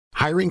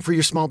Hiring for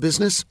your small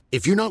business?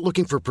 If you're not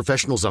looking for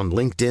professionals on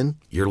LinkedIn,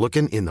 you're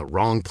looking in the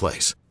wrong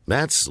place.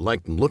 That's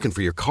like looking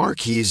for your car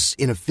keys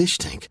in a fish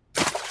tank.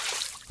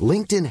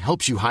 LinkedIn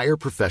helps you hire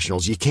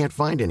professionals you can't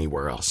find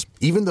anywhere else,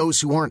 even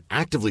those who aren't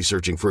actively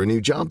searching for a new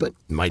job but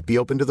might be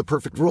open to the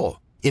perfect role.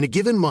 In a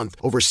given month,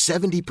 over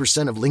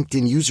 70% of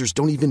LinkedIn users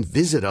don't even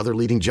visit other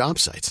leading job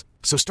sites.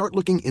 So start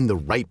looking in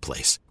the right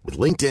place. With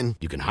LinkedIn,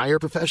 you can hire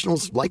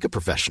professionals like a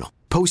professional.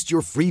 Post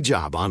your free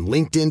job on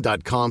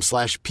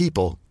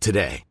linkedin.com/people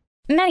today.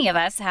 Many of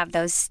us have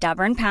those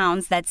stubborn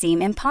pounds that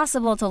seem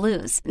impossible to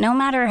lose, no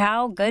matter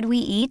how good we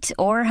eat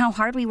or how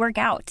hard we work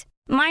out.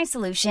 My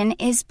solution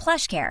is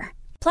PlushCare.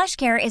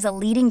 PlushCare is a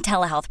leading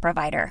telehealth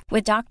provider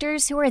with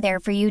doctors who are there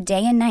for you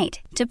day and night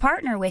to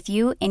partner with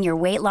you in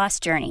your weight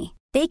loss journey.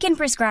 They can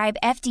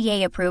prescribe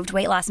FDA-approved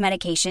weight loss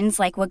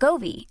medications like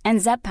Wegovy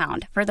and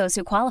Zepbound for those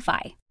who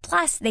qualify.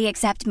 Plus, they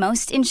accept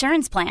most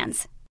insurance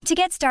plans. To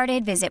get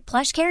started, visit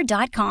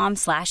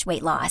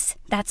plushcare.com/weightloss.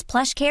 That's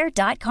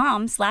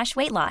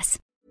plushcare.com/weightloss.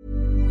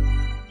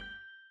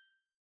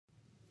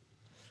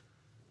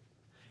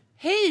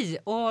 Hej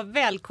och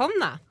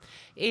välkomna!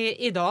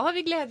 Idag har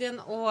vi glädjen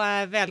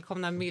att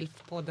välkomna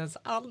MILF-poddens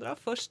allra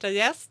första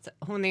gäst.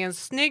 Hon är en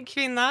snygg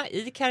kvinna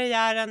i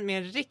karriären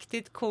med en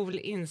riktigt cool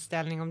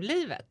inställning om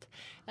livet.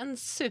 En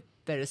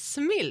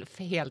supersmilf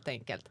helt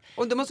enkelt.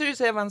 Och då måste du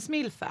säga vad en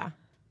smilf är.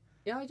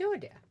 Ja, gör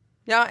det.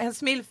 Ja, en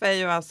smilf är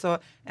ju alltså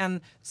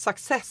en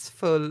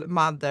successful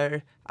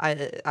mother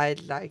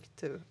I'd like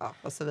to, ja,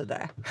 och så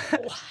vidare.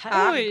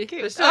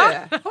 Herregud. Förstår du?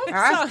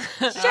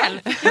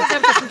 Hjälp,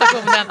 den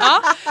presentationen.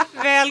 Ja.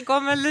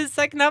 Välkommen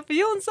Lisa Knapp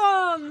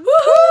Jonsson!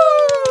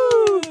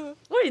 Woho!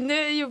 Oj,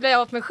 nu jublar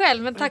jag åt mig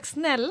själv, men tack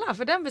snälla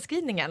för den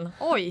beskrivningen.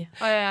 Oj,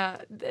 ja,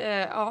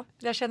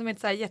 jag känner mig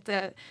inte så här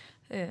jätte...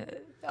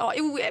 Ja,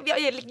 jag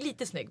är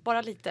lite snygg,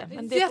 bara lite.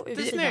 Men det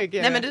jättesnygg.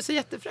 Nej, men du ser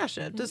jättefräsch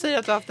ut. Du säger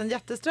att du har haft en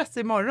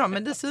jättestressig morgon,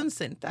 men det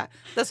syns inte.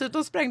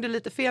 Dessutom sprang du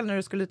lite fel när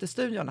du skulle till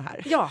studion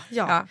här. Ja,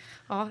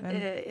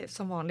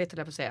 som vanligt,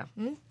 jag på att säga.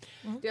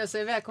 Jag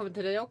säger välkommen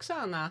till dig också,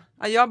 Anna.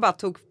 Ja, jag bara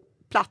tog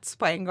plats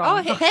på en gång.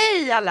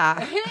 Hej alla!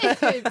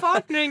 Hej,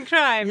 partner in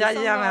crime.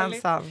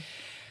 Jajamensan.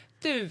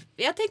 Du,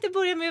 jag tänkte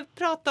börja med att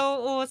prata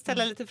och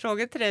ställa lite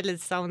frågor till dig,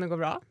 Lisa, om det går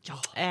bra.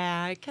 Ja.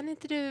 Kan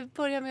inte du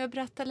börja med att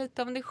berätta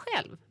lite om dig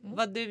själv?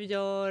 Vad du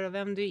gör och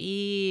vem du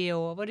är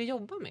och vad du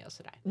jobbar med och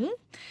sådär.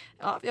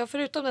 Ja,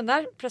 förutom den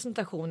där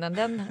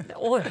presentationen,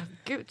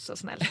 gud så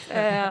snäll.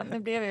 Nu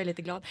blev jag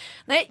lite glad.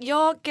 Nej,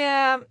 jag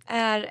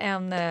är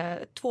en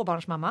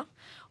tvåbarnsmamma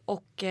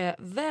och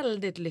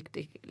väldigt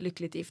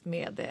lyckligt gift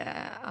med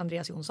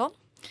Andreas Jonsson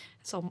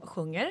som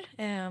sjunger.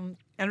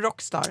 En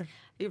rockstar.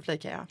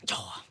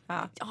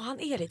 Ja, han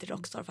är lite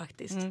rockstar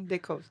faktiskt. Det är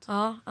coolt.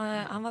 Ja,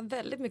 han var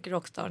väldigt mycket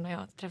rockstar när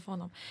jag träffade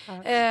honom.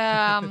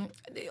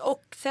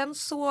 Och sen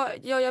så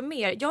gör jag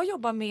mer. Jag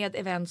jobbar med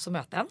events och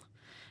möten.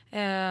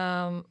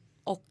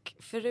 Och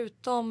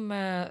förutom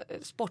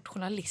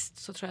sportjournalist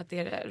så tror jag att det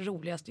är det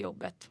roligaste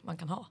jobbet man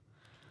kan ha.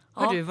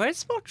 Har du varit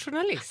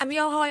sportjournalist? Men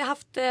jag har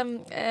haft...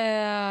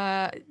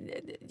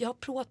 jag har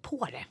provat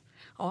på det.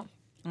 Ja.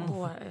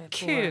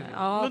 Kul.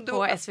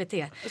 På SVT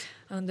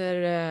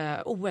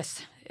under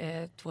OS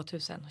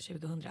 2000.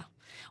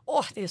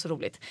 Det är så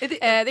roligt.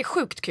 Det är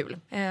sjukt kul.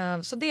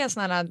 Så det är en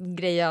sån här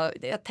grej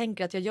jag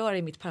tänker att jag gör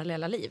i mitt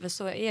parallella liv.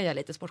 Så är jag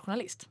lite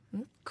sportjournalist.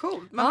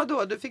 Cool. Men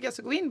vadå? Du fick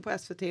alltså gå in på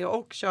SVT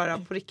och köra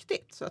på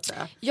riktigt, så att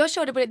säga? Jag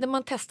körde på det när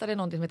man testade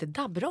något som heter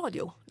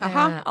DAB-radio.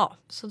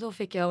 Så då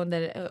fick jag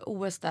under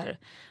OS där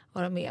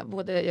vara med.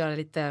 Både göra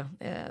lite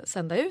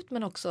sända ut,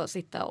 men också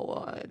sitta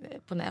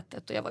på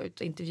nätet. Och jag var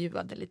ute och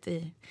intervjuade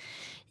lite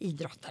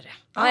idrottare.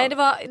 Nej, det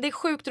är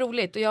sjukt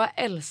roligt. Och jag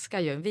älskar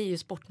ju, vi är ju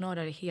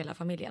sportnördar i hela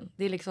familjen.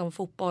 Det är liksom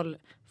fotboll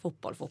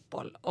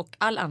och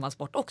all annan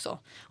sport också.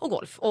 Och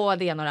golf och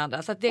det ena och det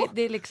andra. Så att det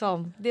är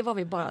liksom, det var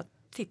vi bara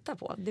titta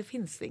på. Det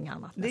finns inget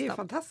annat. Det är ju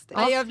fantastiskt.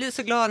 Ja. Jag blir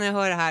så glad när jag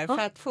hör det här. För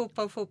att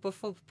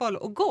fotboll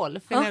och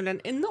golf är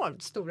nämligen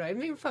enormt stora i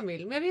min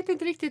familj. Men jag vet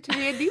inte riktigt hur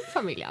det är i din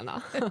familj,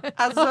 Anna.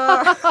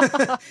 Alltså,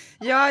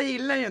 jag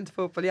gillar ju inte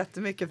fotboll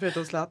jättemycket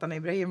förutom Zlatan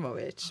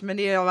Ibrahimovic. Men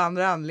det är av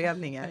andra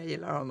anledningar jag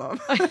gillar honom.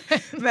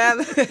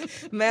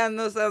 men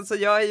och sen så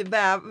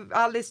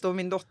Alice då,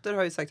 min dotter,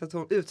 har ju sagt att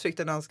hon uttryckt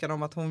en önskan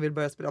om att hon vill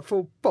börja spela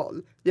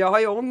fotboll. Jag har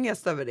ju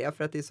ångest över det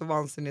för att det är så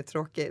vansinnigt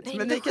tråkigt. Nej,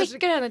 men du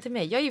skickar henne till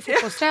mig. Jag är ju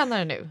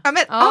fotbollstränare nu.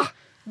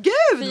 Gud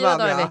 4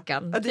 dagar i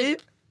veckan.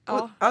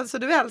 Alltså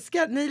du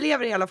älskar, ni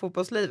lever i hela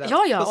fotbollslivet.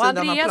 Ja, och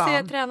Andreas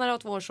är tränare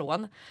åt vår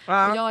son.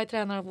 Och jag är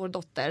tränare åt vår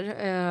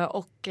dotter.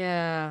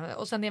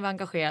 Och sen är vi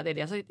engagerade i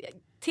det. Så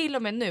till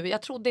och med nu,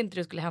 jag trodde inte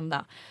det skulle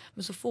hända.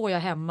 Men så får jag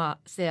hemma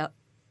säga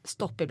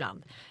stopp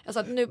ibland. Jag sa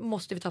att nu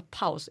måste vi ta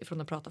paus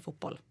ifrån att prata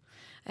fotboll.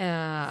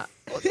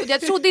 Och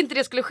jag trodde inte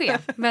det skulle ske,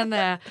 men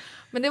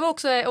det var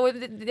också, och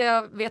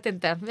jag vet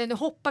inte, nu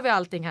hoppar vi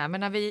allting här, men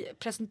när vi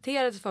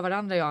presenterades för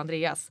varandra, jag och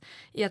Andreas,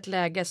 i ett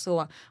läge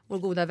så vår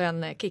goda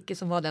vän Kicki,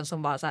 som var den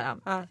som bara så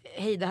här,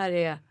 hej, det här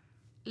är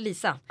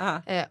Lisa,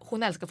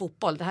 hon älskar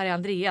fotboll, det här är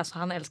Andreas,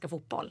 han älskar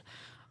fotboll.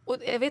 och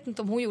jag vet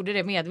inte om hon gjorde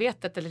det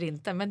medvetet eller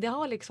inte, men det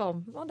har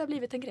liksom, det har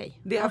blivit en grej.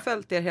 Det har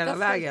följt er hela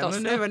vägen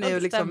och nu har ni ju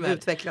liksom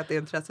utvecklat det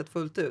intresset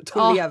fullt ut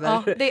och ja, lever.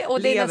 Ja, det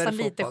är nästan fotboll.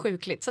 Lite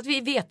sjukligt, så att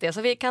vi vet det,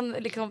 så vi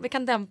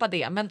kan dämpa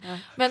det.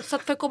 Men så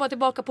att för att komma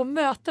tillbaka på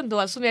möten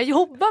då, som jag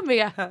jobbar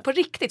med på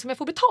riktigt, som jag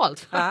får betalt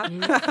för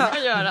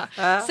att göra,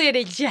 så är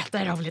det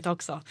jätteroligt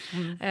också.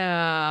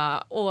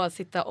 Och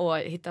sitta och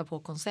hitta på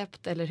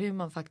koncept eller hur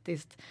man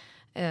faktiskt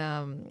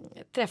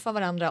träffar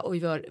varandra och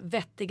gör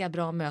vettiga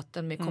bra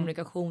möten med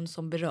kommunikation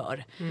som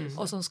berör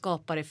och som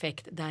skapar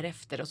effekt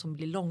därefter och som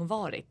blir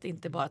långvarigt.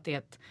 Inte bara att det är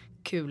ett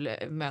kul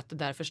möte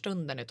där för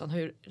stunden, utan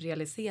hur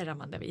realiserar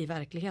man det i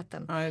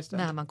verkligheten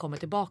när man kommer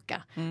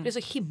tillbaka. Det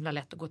är så himla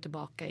lätt att gå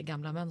tillbaka i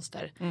gamla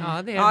mönster.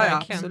 Ja, det är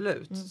verkligen.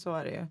 Absolut, så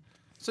är det ju.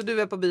 Så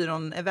du är på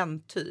byrån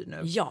Eventyr nu?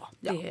 Ja,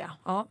 det är jag.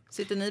 Ja.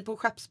 Sitter ni på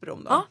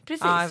Skeppsbron då? Ja,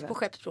 precis. På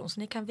Skeppsbron. Så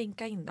ni kan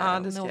vinka in där. Ja,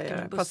 det ska jag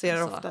göra.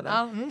 Passerar ofta där.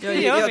 Ja,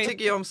 jag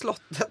tycker ju om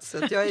slottet.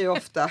 Så att jag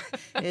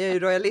är ju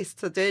royalist.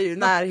 Så att jag är ju i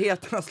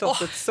närheten av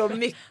slottet så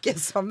mycket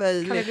som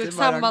möjligt. Kan vi gå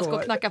tillsammans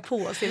och knacka på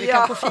och se vi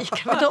kan få fika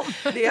med dem?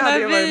 Det hade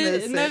ju varit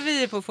mysigt. När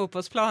vi är på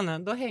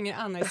fotbollsplanen, då hänger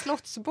Anna i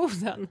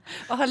Slottsboden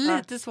och har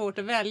lite svårt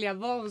att välja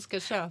vad hon ska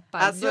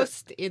köpa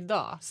just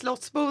idag.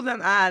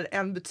 Slottsboden är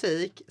en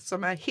butik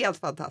som är helt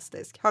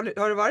fantastisk.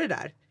 Har du varit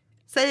där?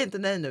 Säg inte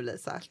nej nu,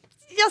 Lisa.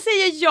 Jag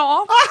säger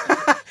ja.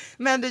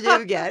 Men du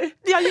ljuger.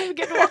 Jag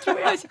ljuger då, tror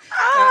jag.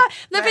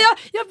 Nej, för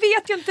jag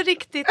vet ju inte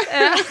riktigt.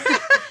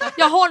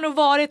 Jag har nog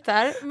varit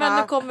där.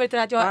 Men nu kommer det till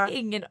att jag har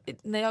ingen...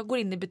 När jag går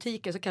in i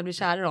butiker så kan jag bli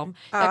kär i dem.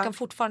 Jag kan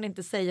fortfarande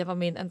inte säga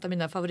vad en av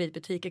mina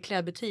favoritbutiker,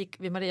 klädbutik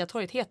vid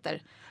Mariatorget,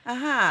 heter.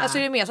 Aha. Alltså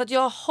är det med? Så att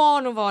jag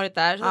har nog varit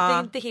där. Så det är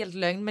inte helt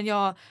lögn.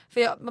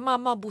 Men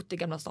mamma har bott i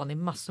Gamla stan i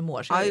massor av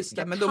år. Ja, just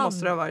det. Men då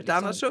måste det ha varit.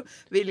 Annars så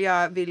vill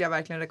jag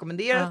verkligen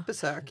rekommendera ett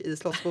besök i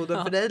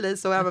Slottsboden för dig,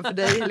 Lisa, och även för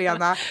dig,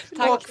 Helena.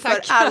 Och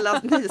för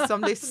alla ni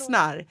som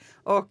lyssnar.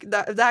 Och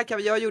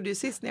jag gjorde ju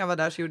sist när jag var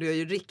där, så gjorde jag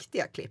ju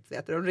riktiga klipp.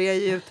 Vet du? De rev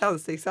ju ut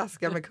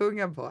tändsticksaskar med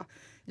kungen på.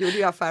 Gjorde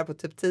ju affär på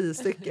typ 10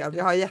 stycken.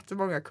 Jag har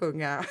jättemånga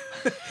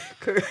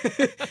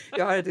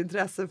jag har ett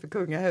intresse för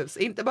kungahus.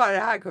 Inte bara det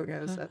här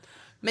kungahuset.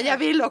 Men jag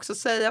vill också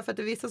säga, för att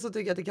det vissa så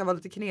tycker att det kan vara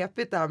lite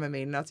knepigt där med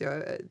min, att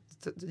jag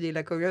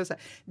gillar kungahuset.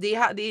 Det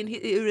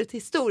är ur ett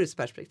historiskt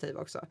perspektiv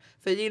också.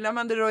 För gillar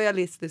man det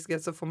royalistiska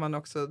så får man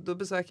också, då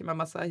besöker man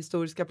massa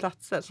historiska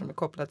platser som är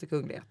kopplade till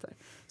kungligheter.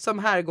 Som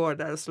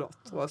herrgårdar och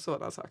slott och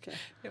sådana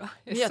saker. Ja,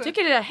 jag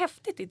tycker det är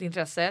häftigt, ditt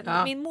intresse.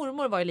 Ja. Min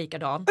mormor var ju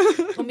likadan.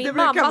 Och min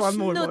mamma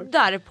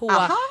snuddar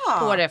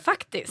på det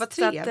faktiskt. Vad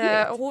trevligt. Så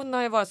att, hon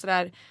har ju varit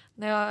sådär...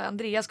 När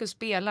Andrea skulle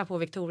spela på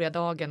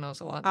Victoriadagen och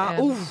så.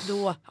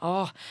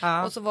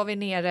 Och så var vi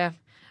nere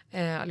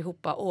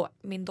allihopa. Och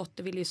min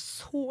dotter ville ju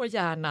så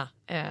gärna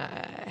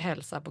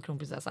hälsa på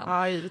kronprinsessan.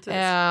 Ja, givetvis.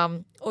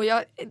 Och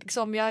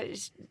jag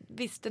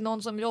visste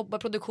någon som jobbar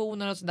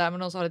produktionen och sådär. Men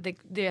de sa att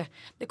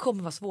det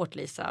kommer vara svårt,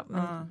 Lisa.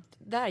 Men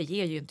där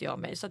ger ju inte jag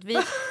mig. Så att vi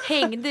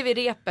hängde vid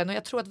repen. Och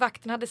jag tror att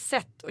vakten hade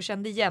sett och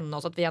kände igen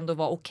oss. Att vi ändå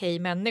var okej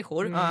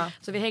människor.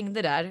 Så vi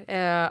hängde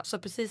där. Så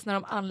precis när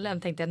de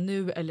anlände tänkte jag,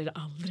 nu eller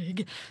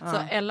aldrig.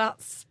 Så Ella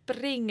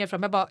springer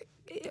fram. Jag bara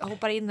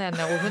hoppar in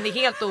henne och hon är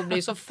helt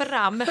oblyg. Så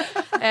fram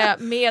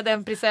med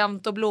en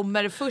present och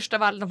blommor. Först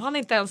av allt, de hann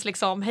inte ens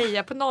liksom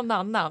heja på någon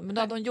annan. Men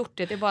då hade de gjort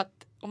det. Det är bara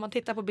att om man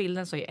tittar på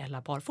bilden så är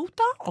Ella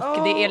barfota.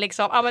 Och det är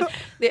liksom,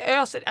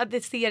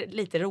 det ser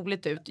lite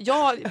roligt ut.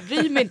 Jag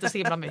bryr mig inte så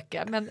himla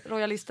mycket. Men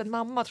royalisten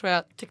mamma tror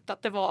jag tyckte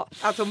att det var...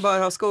 Att hon bör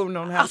ha skor när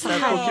hon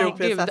hälsar på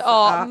kronprinsessan.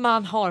 Ja,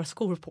 man har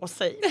skor på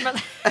sig.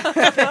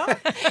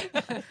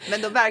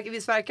 Men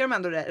visst verkar de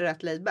ändå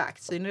rätt laid back.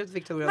 Så nu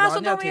Victoria men alltså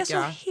de är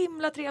så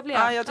himla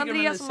trevliga.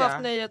 Andreas som har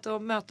haft nöjet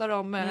att möta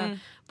dem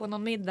på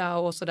någon middag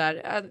och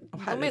sådär.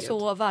 De är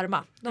så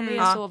varma. De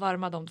är så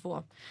varma de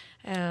två.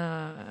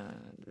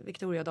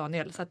 Victoria och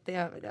Daniel. Så att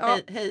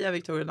heja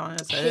Victoria och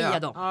Daniel, säger heja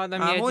jag. dem.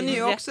 Ja, hon är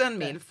ju också en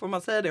milf. Får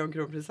man säga det om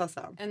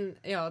kronprinsessan? Det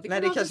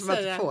nej, det kanske man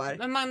inte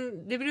får.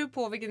 Men det beror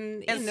på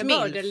vilken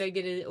innebörd det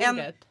lägger i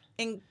ordet.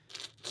 En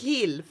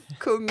kilf,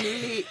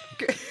 kunglig...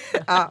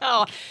 Vi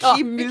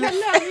kan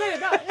lämna det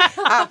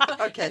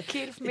där. Okej.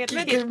 Kilf med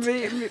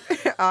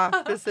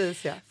ja,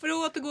 precis. Ja. För att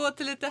återgå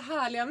till lite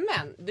härliga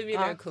män. Du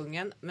gillar ju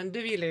kungen, men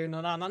du gillar ju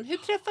någon annan. Hur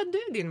träffade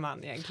du din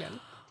man egentligen?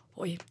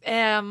 Oj.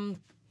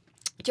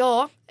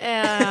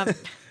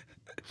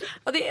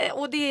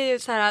 Och det är ju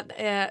så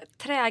här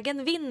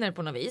trägen vinner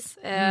på något vis.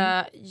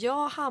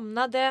 Jag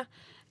hamnade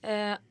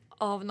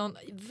av någon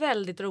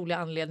väldigt rolig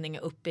anledning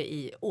uppe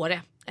i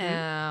Åre.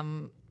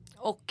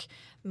 Och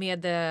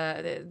med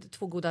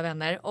 2 goda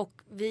vänner. Och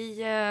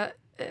vi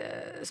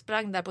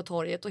sprang där på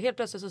torget. Och helt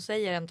plötsligt så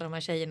säger en av de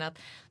här tjejerna att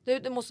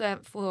du måste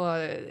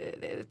få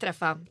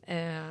träffa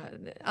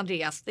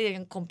Andreas. Det är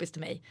en kompis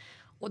till mig.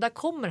 Och där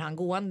kommer han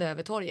gående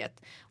över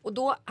torget. Och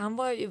då, han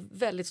var ju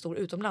väldigt stor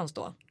utomlands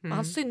då. Och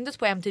han syndes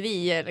på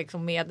MTV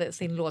liksom, med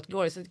sin låt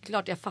Glory. Så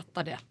klart jag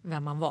fattade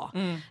vem han var.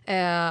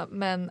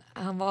 Men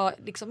han var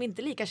liksom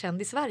inte lika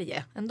känd i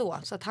Sverige ändå.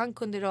 Så att han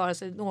kunde röra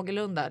sig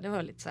någorlunda. Det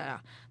var lite så här,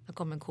 här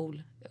kom en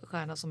cool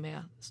stjärna som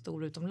är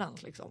stor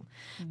utomlands liksom.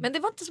 Men det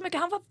var inte så mycket,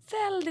 han var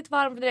väldigt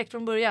varm direkt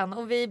från början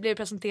och vi blev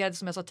presenterade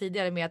som jag sa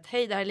tidigare med att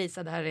hej, det här är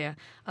Lisa, det här är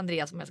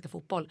Andreas som älskar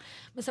fotboll.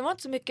 Men sen var det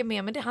inte så mycket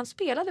mer med det, han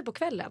spelade på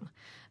kvällen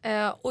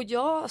och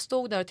jag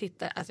stod där och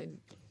tittade, alltså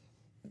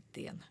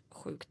det är en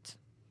sjukt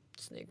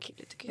snygg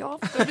kille tycker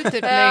jag. Står du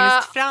typ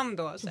längst fram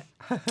då? Så.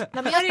 Nej,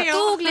 men jag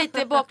stod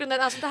lite i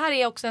bakgrunden. Alltså det här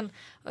är också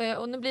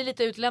och nu blir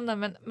lite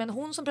utlämnad, men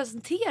hon som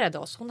presenterade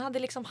oss, hon hade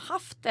liksom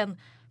haft en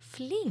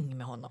fling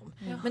med honom.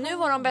 Men nu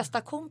var de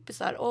bästa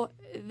kompisar och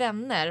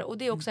vänner och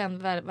det är också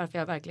varför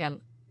jag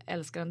verkligen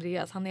älskar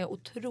Andreas. Han är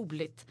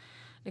otroligt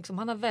liksom,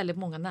 han har väldigt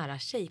många nära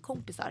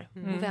tjejkompisar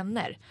och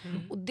vänner.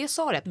 Och det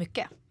sa rätt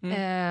mycket.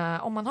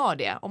 Om man har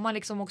det. Om man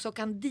liksom också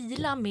kan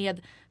deala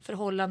med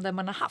förhållanden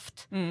man har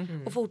haft.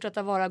 Och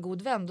fortsätta vara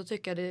god vän. Då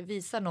tycker jag det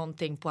visar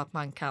någonting på att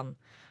man kan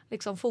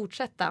liksom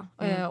fortsätta.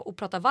 Och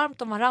prata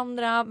varmt om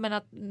varandra. Men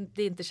att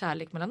det är inte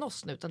kärlek mellan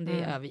oss nu. Utan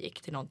det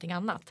övergick till någonting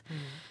annat.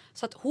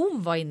 Så att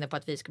hon var inne på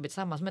att vi skulle bli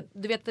tillsammans. Men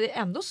du vet, det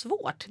är ändå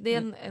svårt. Det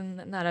är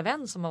en nära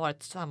vän som har varit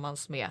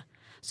tillsammans med.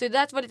 Så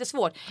det var lite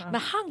svårt.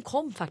 Men han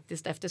kom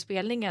faktiskt efter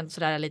spelningen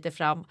sådär lite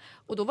fram.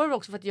 Och då var det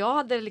också för att jag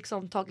hade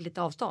liksom tagit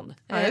lite avstånd.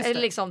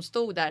 Eller liksom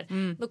stod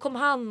där. Då kom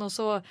han och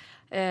så...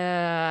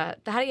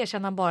 det här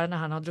erkänner han bara när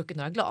han har druckit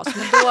några glas.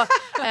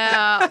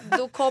 Men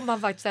då kom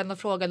han faktiskt sen och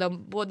frågade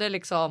om både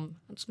liksom...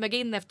 Smög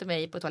in efter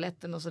mig på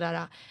toaletten och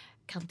sådär.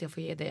 Kan inte jag få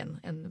ge dig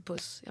en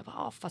puss? Jag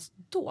bara, fast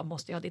då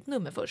måste jag ha ditt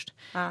nummer först.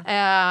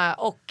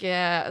 Och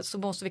så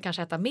måste vi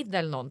kanske äta middag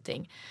eller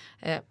någonting.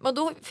 Men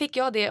då fick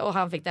jag det och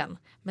han fick den.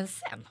 Men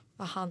sen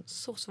var han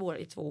så svår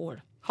i 2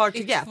 år. Hard to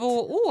get.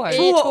 2 år? I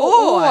 2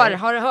 år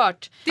har du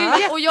hört. Det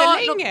är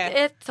jättelänge.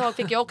 Ett tag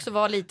fick jag också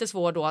vara lite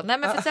svår då. Nej,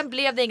 men för sen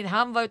blev det inget.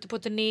 Han var ute på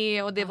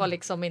turné och det var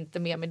liksom inte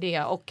mer med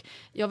det. Och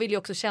jag ville ju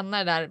också känna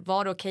det där.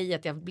 Var det okej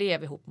att jag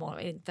blev ihop med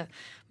honom? Inte.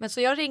 Men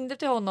så jag ringde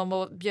till honom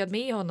och bjöd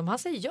med honom. Han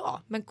säger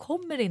ja, men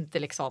kommer inte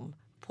liksom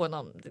på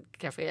någon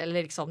kafé.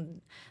 Eller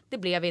liksom, det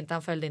blev inte,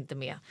 han följde inte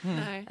med.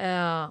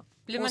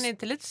 Blir man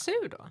inte lite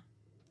sur då?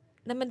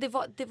 Nej, men det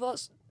var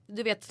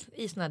du vet,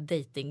 i sån här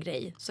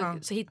datinggrej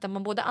så hittar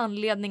man både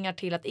anledningar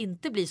till att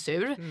inte bli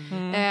sur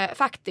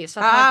faktiskt. Så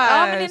att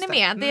men är ni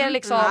med? Det är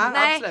liksom,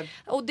 nej. Absolut.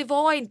 Och det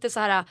var inte så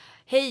här,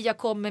 hej jag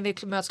kommer, vi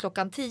möts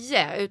klockan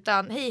 10.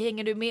 Utan, hej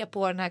hänger du med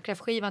på den här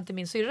kräftskivan till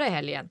min syrra i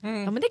helgen? Ja,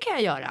 men det kan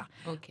jag göra.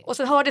 Okay. Och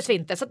sen hördes vi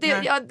inte. Så att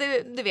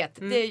du vet,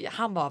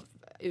 han var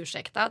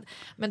ursäktad.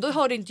 Men då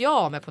hörde inte jag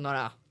av mig på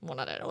några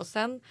månader. Och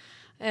sen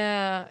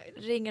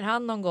ringer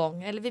han någon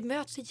gång, eller vi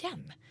möts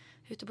igen.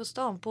 Ute på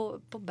stan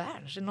på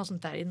Berns något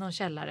sånt där i någon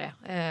källare.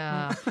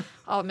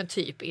 Ja men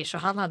typ ish.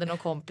 Och han hade några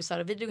kompisar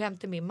och vi drog hem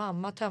till min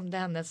mamma, tömde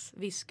hennes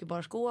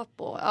whiskybarskåp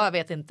och jag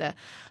vet inte,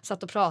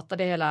 satt och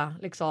pratade hela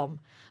liksom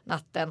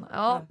natten.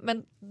 Ja,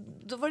 men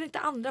då var det inte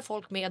andra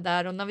folk med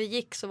där och när vi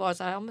gick så var det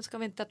så här, ja men ska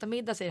vi inte äta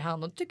middag, säger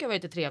han, och det tycker jag var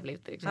lite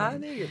trevligt liksom. Ja,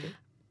 det är ju det.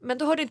 Men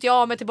då hörde inte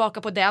jag mig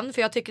tillbaka på den,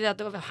 för jag tycker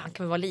att han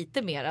kan vara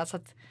lite mer så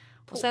att.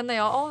 Och sen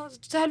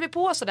när så höll vi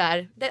på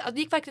sådär. Det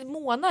gick faktiskt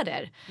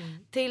månader.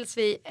 Tills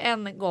vi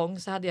en gång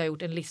så hade jag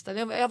gjort en lista.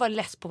 Jag var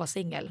less på att vara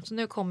singel. Så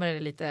nu kommer det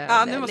lite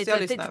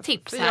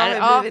tips här.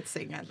 Jag har blivit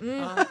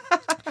singel.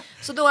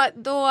 Så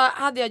då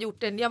hade jag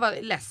gjort jag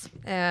var less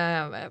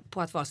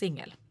på att vara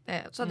singel.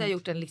 Så hade jag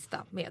gjort en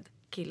lista med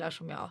killar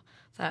som jag,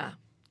 såhär,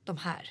 de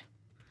här.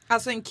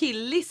 Alltså en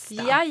killlista?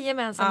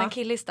 Jajamensan, en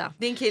killlista.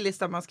 Det är en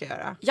killlista man ska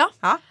göra? Ja.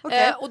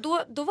 Okay. Och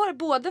då var det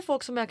både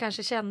folk som jag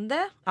kanske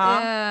kände,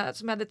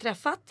 som jag hade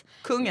träffat.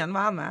 Kungen,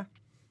 var han med?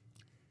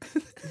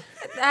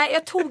 Nej,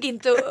 jag tog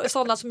inte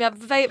sådana som jag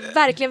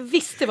verkligen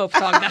visste var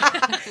upptagna.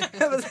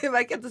 Det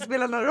verkar inte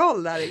spela någon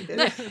roll där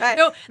riktigt.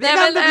 Vi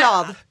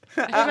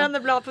vänder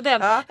blad på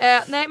den.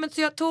 Nej, men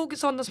så jag tog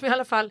sådana som jag i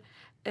alla fall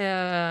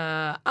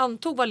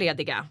antog var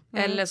lediga.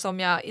 Eller som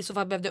jag i så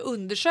fall behövde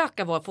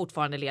undersöka var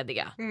fortfarande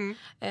lediga.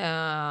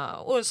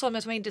 Och som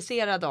jag var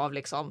intresserad av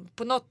liksom,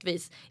 på något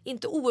vis.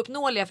 Inte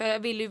ouppnåeliga, för jag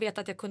ville ju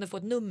veta att jag kunde få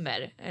ett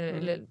nummer.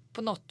 Eller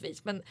på något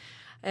vis. Men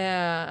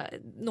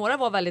några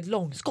var väldigt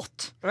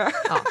långskott.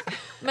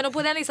 Men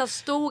på den listan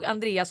stod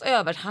Andreas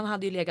över. Han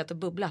hade ju legat och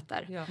bubblat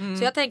där.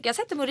 Så jag tänkte, jag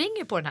sätter mig och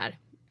ringer på den här.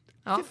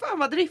 Fy fan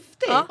vad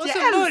driftigt. Och så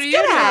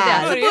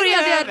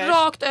började jag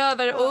rakt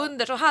över och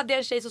under. Så hade jag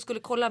en tjej som skulle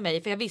kolla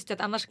mig. För jag visste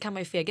att annars kan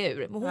man ju fega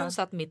ur. Men hon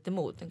satt mitt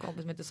emot, en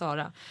kompis som heter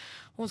Sara.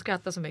 Hon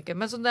skrattade så mycket.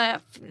 Men så när jag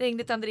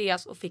ringde till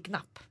Andreas och fick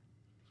napp.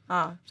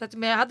 Så att,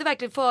 men jag hade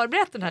verkligen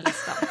förberett den här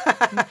listan.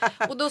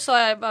 Och då sa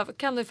jag,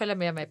 kan du följa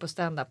med mig på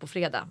stand-up på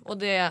fredag? Och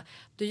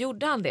då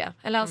gjorde han det.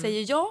 Eller han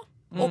säger ja.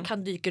 Och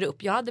han dyker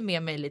upp. Jag hade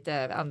med mig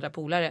lite andra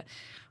polare.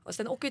 Och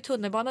sen åker vi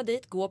tunnelbana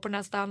dit, går på den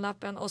här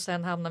stand-upen och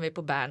sen hamnar vi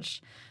på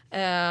Berns.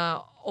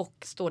 Och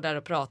står där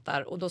och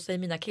pratar. Och då säger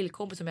mina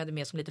killkompisar som jag hade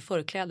med som lite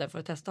förkläder för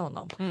att testa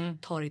honom.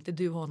 Tar inte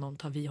du honom,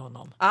 tar vi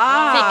honom.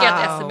 Fick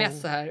jag ett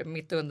sms så här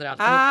mitt under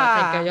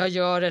alltihopa. Tänker jag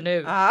gör det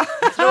nu.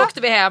 Så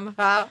åkte vi hem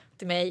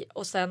till mig.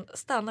 Och sen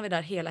stannade vi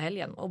där hela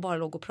helgen och bara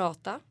låg och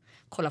pratade.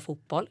 kolla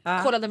fotboll.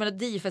 Kollade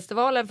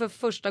Melodifestivalen för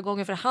första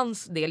gången för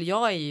hans del.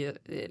 Jag är ju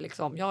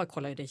liksom, jag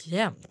kollar ju det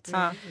jämt.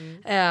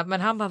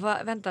 Men han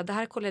bara, vänta, det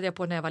här kollade jag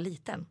på när jag var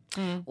liten.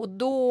 Och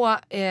då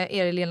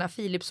är det Lena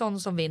Philipsson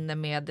som vinner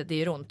med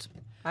Det är runt.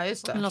 Ja,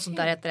 just det. Något sånt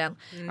där heter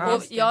den.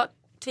 Och jag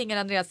tvingar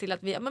Andreas till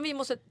att vi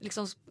måste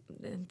liksom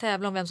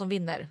tävla om vem som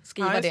vinner.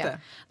 Skriva det.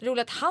 Det är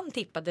roligt att han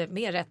tippade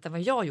mer rätt än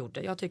vad jag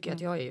gjorde. Jag tycker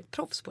att jag är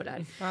proffs på det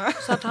där.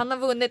 Så att han har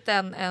vunnit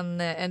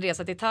en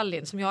resa till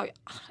Tallinn som jag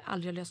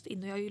aldrig har löst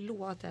in. Och jag har ju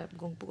lovat det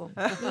gång på gång.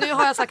 Nu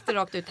har jag sagt det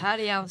rakt ut här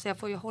igen så jag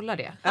får ju hålla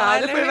det. Ja,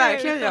 det får du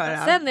verkligen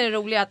göra. Sen är det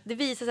roligt att det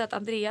visar sig att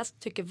Andreas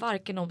tycker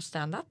varken om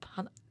stand-up.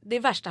 Det är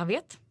värsta han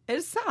vet. Är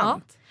det sant?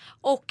 Ja.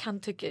 Och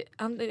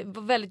det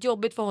var väldigt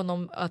jobbigt för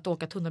honom att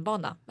åka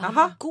tunnelbana.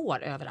 Han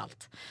går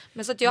överallt.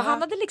 Men så att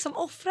han hade liksom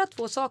offrat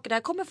 2 saker. Det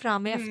här kommer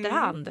fram i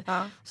efterhand.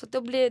 Så att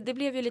det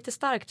blev ju lite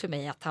starkt för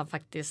mig att han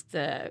faktiskt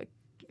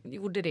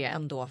gjorde det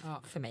ändå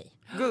för mig.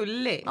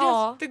 Gulligt.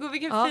 Ja.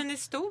 Vilken fin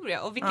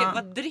historia. Och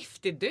vad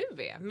driftig du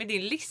är med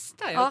din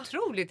lista. Jag är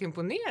otroligt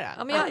imponerad.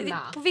 Ja, men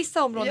på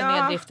vissa områden är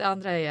jag driftig,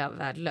 andra är jag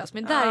värdelös.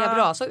 Men där är jag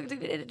bra. Så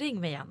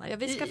ring mig gärna.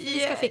 Vi ska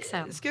fixa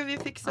henne. Ska vi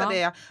fixa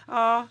det?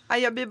 Ja.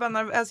 Jag blir bara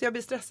nervös. Jag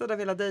blir stressad av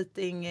hela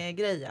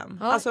dating-grejen.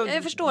 Ja, alltså,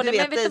 jag förstår det.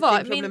 Men vet du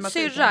vad? Min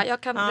syrra,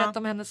 jag kan berätta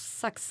om hennes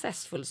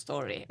successful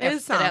story.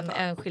 Efter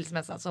en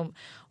skilsmässa.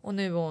 Och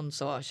nu är hon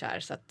så kär.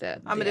 Så att,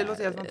 men det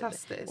låter helt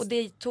fantastiskt. Och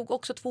det tog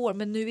också 2 år.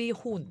 Men nu är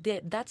hon,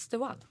 that's the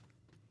one.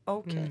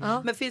 Okej.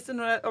 Men finns det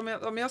några,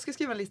 om jag ska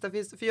skriva en lista,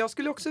 för jag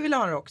skulle också vilja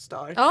ha en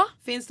rockstar.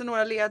 Finns det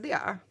några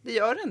lediga? Det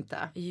gör det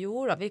inte.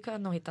 Jo då, vi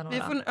kan nog hitta några.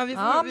 Vi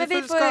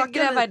får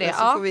gräva i det.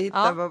 Så får vi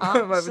hitta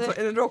vad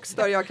en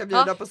rockstar jag kan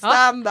bjuda på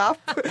stand-up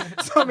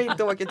som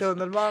inte åker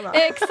tunnelbana.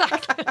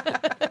 Exakt.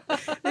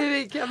 Det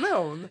är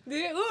kanon.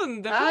 Det är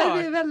underbart. Ja,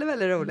 det är väldigt,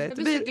 väldigt roligt. Jag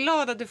blir så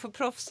glad att du får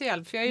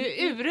proffshjälp. För jag är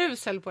ju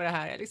urusel på det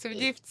här. Jag är liksom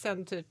gift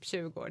sedan typ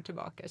 20 år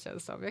tillbaka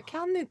känns som. Jag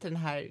kan inte den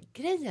här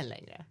grejen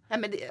längre. Nej,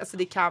 men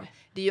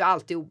det är ju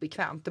alltid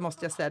obekvämt, det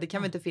måste jag säga. Det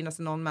kan väl inte finnas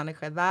någon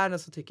människa i världen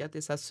som tycker att det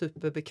är så här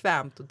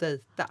superbekvämt att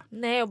dejta.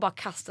 Nej, och bara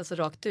kasta sig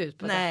rakt ut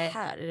på det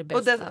här är det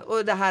bästa.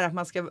 Och det här att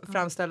man ska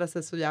framställa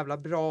sig så jävla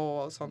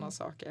bra och sådana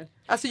saker.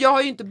 Alltså jag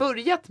har ju inte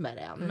börjat med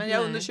det än.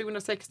 Men under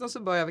 2016 så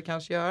börjar vi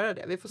kanske göra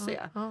det. Vi får se.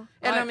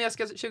 Eller om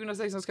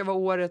 2016 ska vara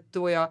året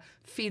då jag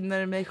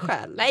finner mig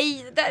själv.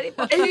 Nej, det där är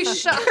bara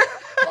klyscha.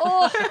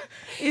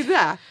 Är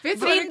det?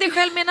 Finn dig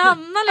själv med en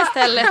annan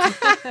istället.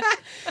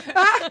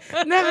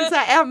 Nej, men så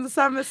här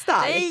ensam är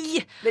stark.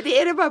 Nej. Men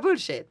det är det bara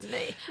bullshit.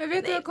 Nej. Men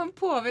vet du jag kom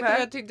på? Vet du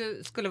vad jag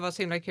tyckte skulle vara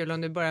så himla kul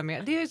om du börjar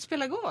med? Det är att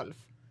spela golf.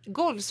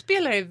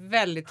 Golfspelare är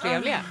väldigt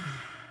trevliga.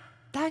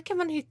 Där kan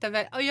man hitta,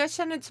 och jag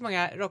känner inte så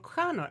många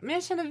rockstjärnor, men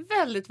jag känner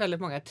väldigt,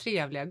 väldigt många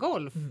trevliga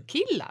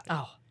golfkillar.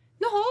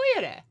 Nu har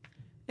jag det.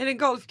 Är det en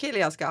golfkille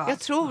jag ska ha? Jag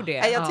tror det.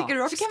 Jag tycker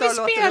Rockstar så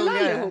kan vi spela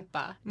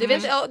allihopa. Du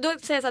vet, då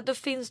säger jag så att då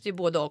finns det ju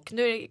både och.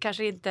 Nu är det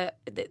kanske inte,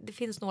 det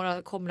finns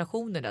några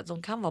kombinationer där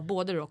som kan vara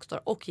både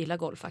Rockstar och gilla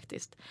golf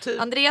faktiskt.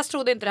 Andreas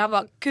trodde inte det, han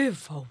var gud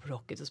vad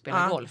rockigt att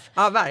spela golf.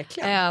 Ja,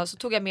 verkligen. Så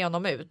tog jag med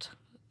honom ut.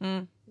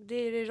 Det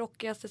är det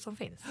rockigaste som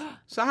finns.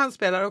 Så han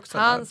spelar också?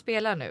 Han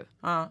spelar nu.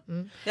 Ja.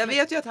 Jag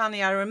vet ju att han i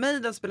Iron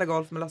Maiden spelar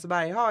golf med Lasse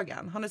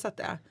Berghagen. Har ni sett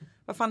det?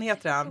 Vad fan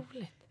heter han?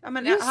 Ja,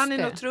 men han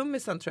är nog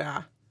trummisen tror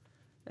jag.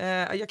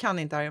 Jag kan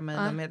inte Iron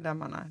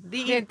Maiden-medlemmarna. Det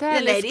är inte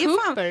Alice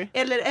Cooper.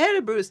 Eller är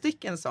det Bruce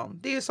Dickinson?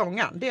 Det är ju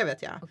sångaren, det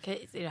vet jag.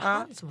 Okej, är det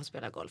han som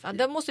spelar golf?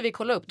 Det måste vi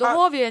kolla upp. Då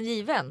har vi en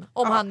given,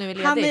 om han nu är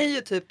ledig. Han är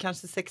ju typ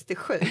kanske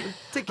 67.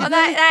 Vi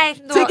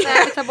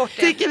tar bort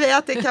det. Tycker vi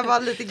att det kan vara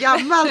lite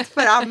gammalt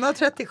för Anna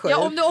 37? Ja,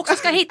 om du också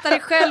ska hitta dig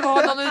själv och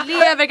ha någon du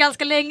lever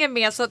ganska länge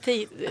med så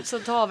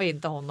tar vi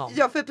inte honom.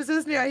 Ja, för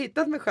precis när jag har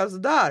hittat mig själv så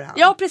dör han.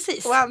 Ja,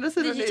 precis. Och andra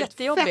sidan det är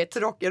jättejobbigt.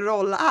 Fett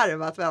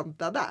rock'n'roll-arv att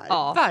vänta där.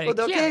 Ja, verkligen. Och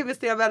då kan jag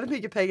investera väldigt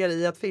mycket pengar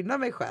i att finna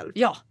mig själv.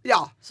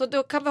 Ja. Så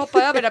då kan vi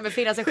hoppa över det med att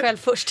finna sig själv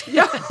först.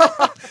 Ja,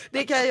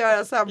 det kan jag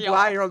göra sen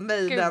på Iron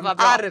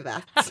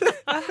Maiden-arvet.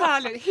 Vad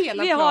härligt.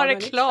 Hela vi har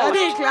det klart. Ja,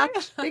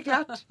 det är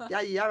klart.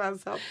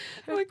 Jajamensan.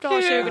 Bra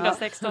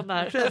 2016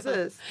 där.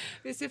 Precis.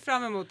 Vi ser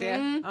fram emot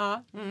det.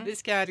 Vi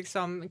ska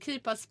liksom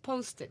keep us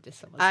posted.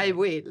 I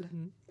will.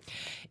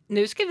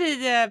 Nu ska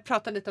vi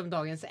prata lite om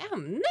dagens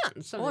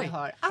ämnen som vi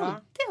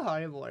alltid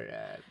har i vår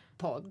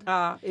podd.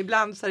 Ja,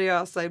 ibland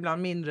seriösa,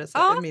 ibland mindre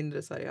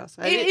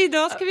seriösa.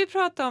 Idag ska vi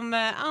prata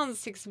om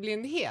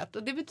ansiktsblindhet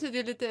och det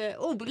betyder lite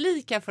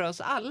olika för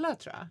oss alla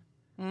tror jag.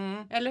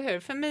 Eller hur?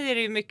 För mig är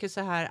det ju mycket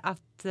så här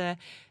att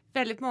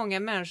väldigt många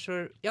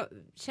människor, jag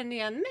känner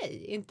igen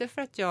mig, inte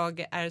för att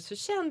jag är så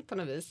känd på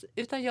något vis,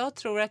 utan jag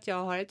tror att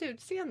jag har ett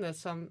utseende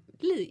som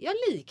jag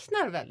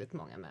liknar väldigt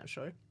många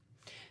människor.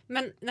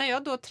 Men när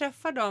jag då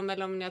träffar dem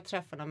eller om jag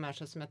träffar de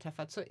människor som jag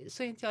träffat så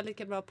är inte jag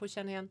lika bra på att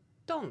känna igen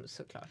dem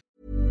såklart.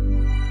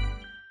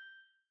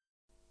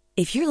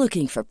 If you're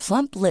looking for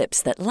plump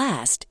lips that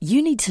last,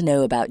 you need to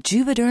know about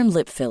Juvederm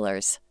lip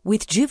fillers.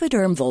 With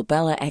Juvederm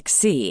Volbella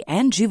XC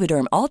and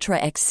Juvederm Ultra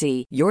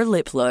XC, your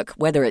lip look,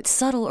 whether it's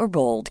subtle or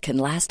bold, can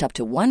last up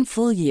to 1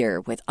 full year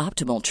with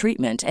optimal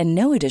treatment and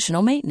no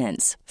additional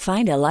maintenance.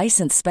 Find a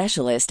licensed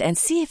specialist and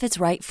see if it's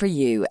right for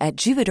you at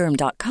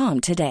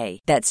Juvederm.com today.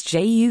 That's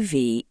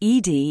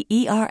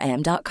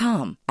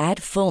JUVEDERM.com.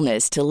 Add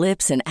fullness to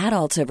lips in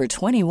adults over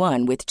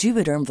 21 with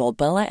Juvederm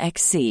Volbella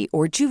XC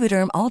or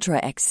Juvederm Ultra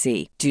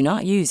XC. Do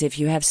not use if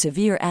you have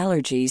severe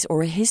allergies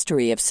or a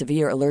history of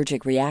severe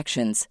allergic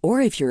reactions, or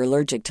if you're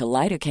allergic to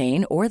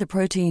lidocaine or the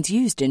proteins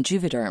used in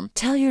Juvederm.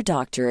 Tell your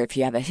doctor if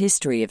you have a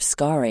history of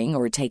scarring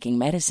or taking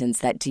medicines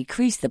that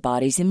decrease the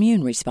body's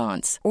immune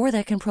response or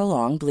that can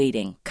prolong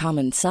bleeding.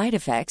 Common side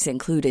effects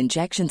include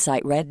injection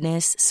site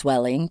redness,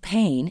 swelling,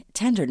 pain,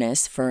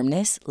 tenderness,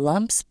 firmness,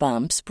 lumps,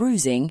 bumps,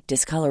 bruising,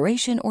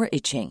 discoloration, or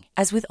itching.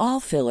 As with all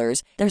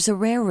fillers, there's a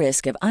rare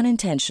risk of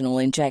unintentional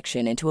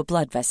injection into a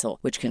blood vessel,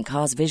 which can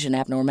cause vision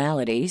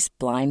abnormalities,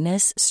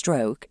 blindness,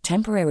 stroke,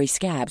 temporary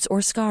scabs,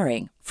 or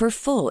scarring. For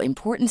full,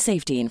 important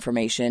safety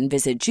information,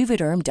 visit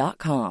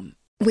Juvederm.com.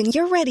 When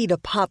you're ready to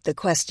pop the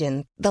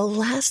question, the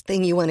last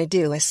thing you want to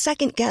do is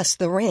second-guess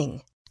the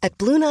ring. At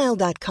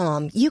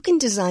BlueNile.com, you can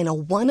design a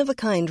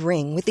one-of-a-kind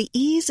ring with the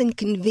ease and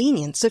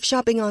convenience of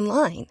shopping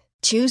online.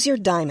 Choose your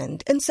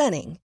diamond and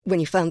setting. When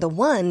you find the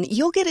one,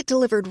 you'll get it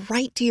delivered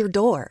right to your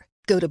door.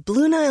 Go to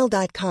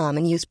BlueNile.com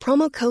and use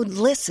promo code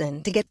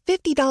LISTEN to get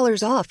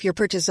 $50 off your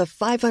purchase of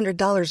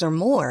 $500 or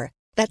more.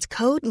 That's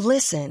code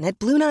LISTEN at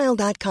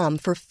BlueNile.com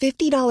for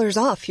 $50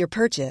 off your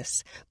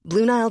purchase.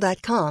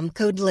 BlueNile.com,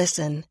 code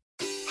LISTEN.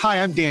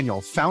 Hi, I'm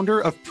Daniel, founder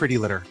of Pretty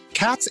Litter.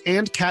 Cats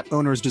and cat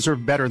owners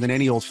deserve better than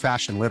any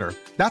old-fashioned litter.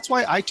 That's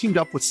why I teamed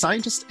up with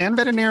scientists and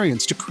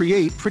veterinarians to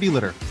create Pretty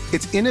Litter.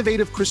 Its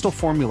innovative crystal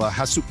formula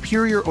has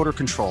superior odor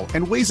control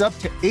and weighs up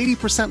to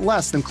 80%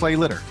 less than clay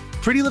litter.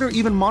 Pretty Litter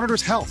even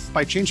monitors health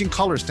by changing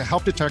colors to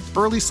help detect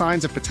early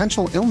signs of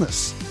potential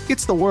illness.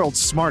 It's the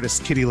world's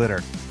smartest kitty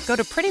litter. Go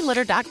to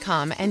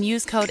prettylitter.com and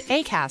use code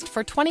ACAST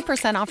for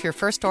 20% off your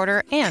first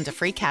order and a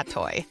free cat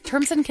toy.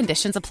 Terms and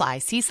conditions apply.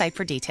 See site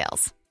for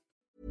details.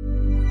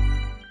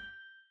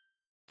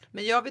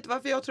 Men jag vet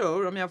varför jag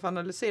tror, om jag får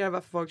analysera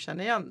varför folk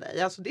känner igen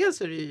dig. Alltså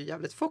dels är du ju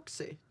jävligt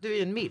foxy. Du är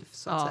ju en milf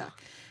så att säga.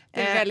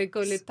 Det är väldigt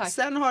gulligt, tack.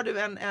 Sen har du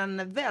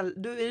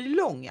du är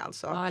lång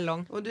alltså. Ja,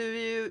 lång. Och du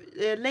är ju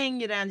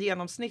längre än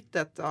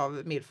genomsnittet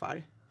av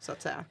milfar. Så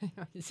att säga.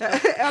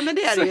 Ja men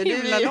det är det ju.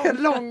 Du är ju en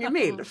lång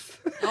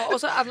milf. Ja,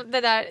 och så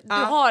det där, du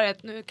har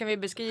ett, nu kan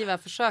vi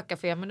försöka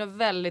för er, men du har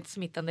väldigt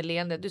smittande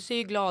leende. Du ser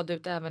ju glad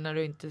ut även när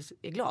du inte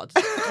är glad,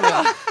 tror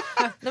jag.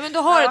 Nej, men du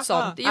har ett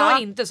sånt. Jag är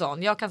inte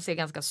sån. Jag kan se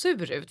ganska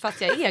sur ut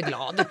fast jag är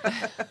glad.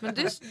 Men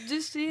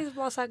du ser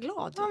bara så här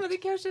glad. Ja, men det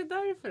kanske är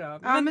därför då.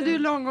 Ja, men du är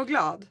lång och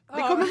glad.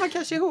 Det kommer man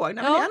kanske ihåg.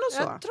 Nej, men det är nog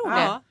så. Jag tror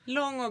det. Ja,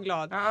 lång och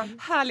glad. Ja.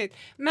 Härligt.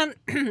 Men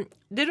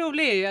det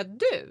roliga är ju att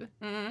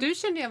du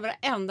känner igen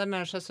varenda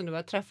människa som du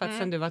har träffat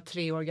sedan du var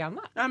 3 år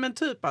gammal. Ja, men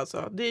typ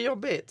alltså. Det är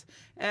jobbigt.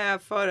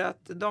 För att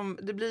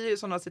det blir ju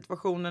sådana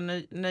situationer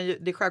när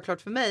det är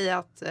självklart för mig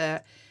att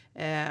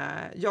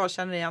jag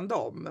känner igen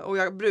dem. Och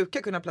jag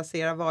brukar kunna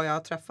placera var jag har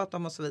träffat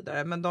dem och så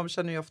vidare. Men de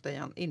känner ju ofta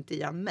inte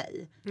igen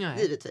mig.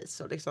 Nej. Givetvis.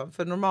 Så liksom,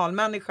 för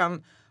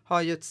normalmänniskan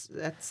har ju ett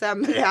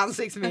sämre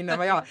ansiktsminne än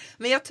vad jag har.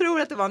 Men jag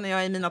tror att det var när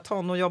jag i mina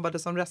tonår jobbade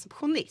som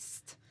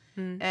receptionist.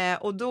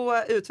 Och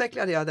då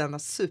utvecklade jag denna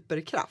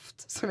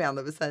superkraft som jag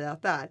ändå vill säga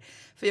att det är.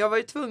 För jag var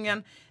ju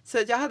tvungen, så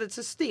att jag hade ett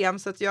system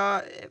så att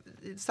jag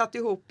satte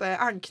ihop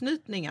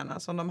anknytningarna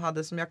som de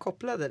hade, som jag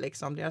kopplade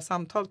liksom deras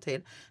samtal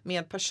till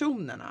med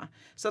personerna.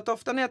 Så att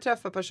ofta när jag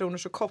träffar personer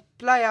så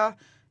kopplar jag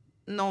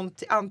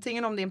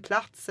antingen om det är en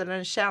plats eller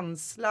en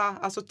känsla,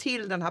 alltså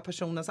till den här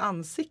personens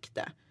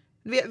ansikte.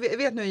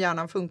 Vet nu hur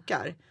hjärnan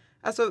funkar.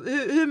 Alltså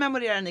hur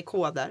memorerar ni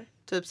koder?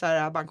 Typ så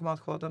här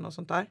bankomatkoden och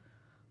sånt där.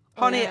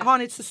 Har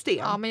ni ett system?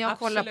 Ja, men jag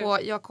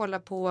kollar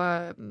på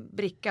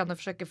brickan och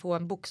försöker få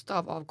en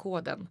bokstav av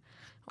koden.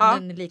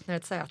 Om den liknar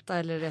ett Z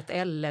eller ett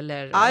L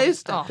eller... Ja,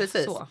 just det.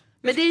 Precis. Så.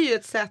 Men det är ju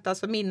ett sätt,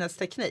 alltså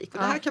minnesteknik.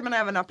 Och det här kan man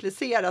även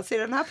applicera. Ser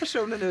den här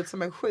personen ut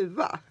som en 7?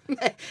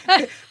 Nej.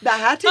 Det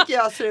här tycker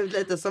jag ser ut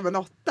lite som en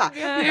 8.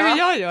 Det är hur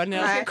jag gör när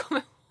jag ska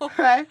komma ihåg.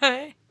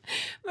 Nej.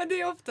 Men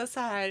det är ofta så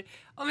här,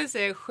 om vi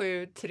säger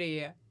 7,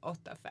 3,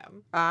 8, 5.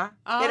 Ja.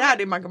 Är det här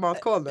din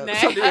bankomatkod nu? Nej.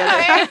 Som du ger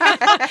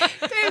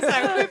det är så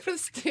här 7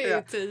 plus 3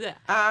 är 10.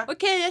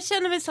 Okej, jag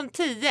känner mig som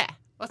 10.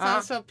 Och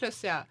sen så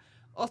plus jag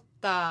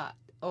 8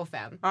 och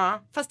 5.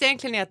 Fast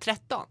egentligen är jag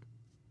 13.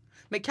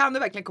 Men kan du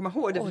verkligen komma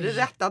ihåg det? För det är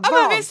rätt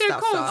advanced. Ja, men visst är det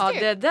konstigt? Ja,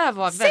 det där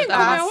var väldigt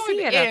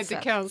avancerat. Är det inte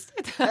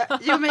konstigt?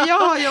 Jo, men jag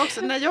har ju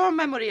också, när jag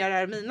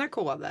memorerar mina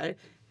koder,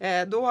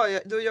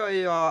 då gör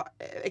jag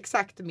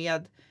exakt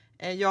med...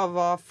 Jag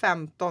var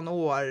 15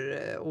 år.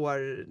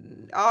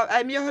 Ja,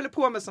 men jag höll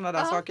på med sådana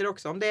där saker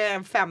också. Om det är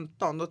en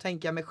 15, då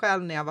tänker jag mig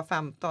själv när jag var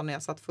 15, när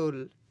jag satt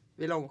full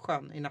vid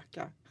Långsjön i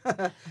Nacka.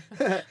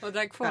 Och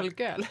drack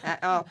folköl.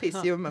 Ja,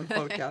 pissljummen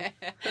folköl.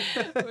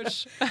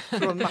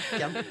 Från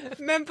macken.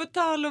 Men på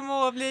tal om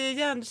att bli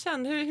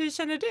igenkänd, hur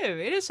känner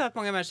du? Är det så att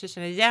många människor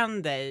känner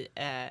igen dig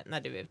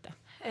när du är ute?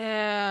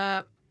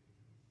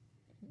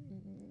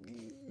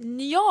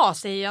 Ja,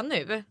 säger jag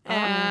nu.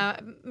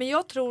 Men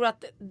jag tror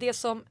att det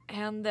som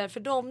händer för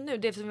dem nu,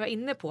 det som vi var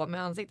inne på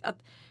med ansiktet,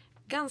 att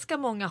ganska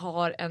många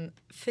har en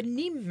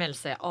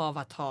förnimmelse av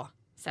att ha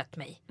sett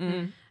mig.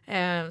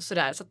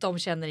 Sådär, så att de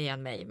känner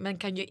igen mig. Men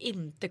kan ju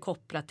inte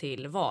koppla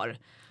till var.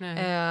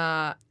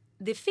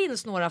 Det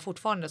finns några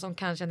fortfarande som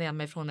kan känna igen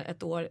mig från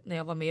ett år när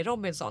jag var med i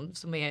Robinson.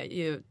 Som är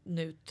ju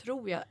nu,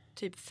 tror jag,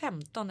 typ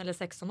 15 eller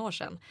 16 år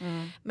sedan.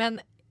 Men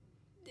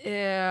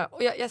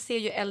och jag ser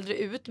ju äldre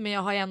ut, men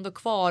jag har ändå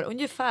kvar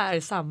ungefär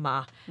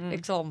samma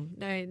liksom,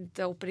 jag har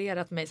inte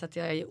opererat mig så att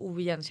jag är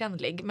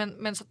oigenkännlig,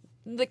 men så,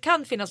 det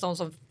kan finnas någon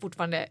som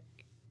fortfarande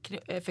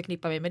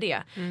förknippar mig med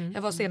det.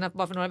 Jag var senare,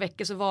 bara för några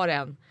veckor så var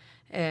det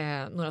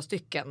några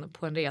stycken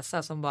på en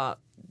resa som bara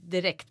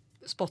direkt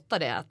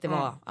spottade att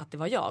det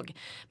var jag.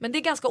 Men det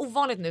är ganska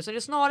ovanligt nu, så det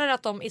är snarare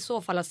att de i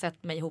så fall har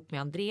sett mig ihop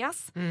med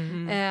Andreas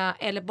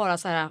eller bara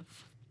så här,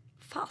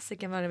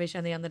 fasiken vad vi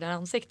känner igen det där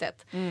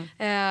ansiktet.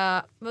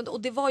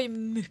 Och det var ju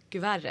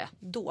mycket värre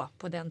då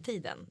på den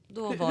tiden.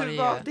 Då var Hur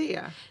var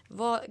det?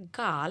 Var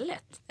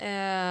galet.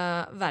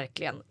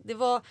 Verkligen.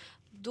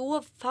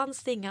 Då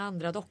fanns det inga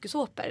andra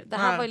dokusåpor. Det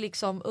här var ju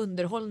liksom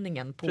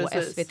underhållningen på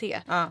SVT.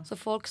 Så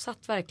folk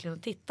satt verkligen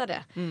och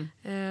tittade.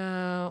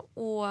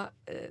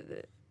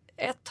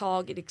 Ett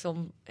tag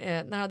liksom,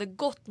 när det hade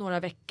gått några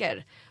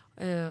veckor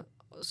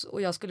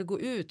och jag skulle gå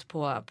ut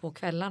på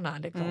kvällarna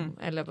liksom,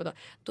 eller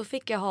då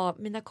fick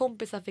mina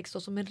kompisar fick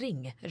stå som en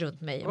ring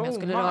runt mig om jag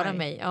skulle röra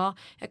mig. Ja,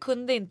 jag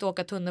kunde inte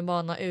åka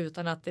tunnelbana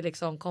utan att det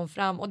liksom kom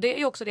fram, och det är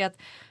ju också det att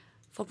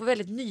folk var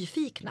väldigt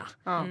nyfikna.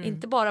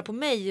 Inte bara på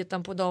mig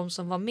utan på de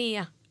som var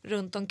med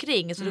runt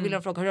omkring. Så då ville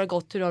de fråga hur det har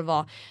gått, hur det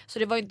var. Så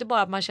det var inte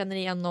bara att man känner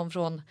igen någon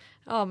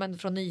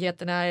från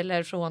nyheterna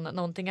eller från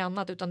någonting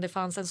annat, utan det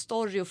fanns en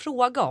story att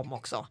fråga om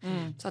också.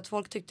 Så att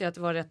folk tyckte att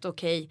det var rätt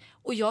okej.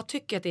 Och jag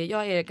tycker att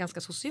jag är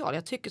ganska social.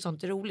 Jag tycker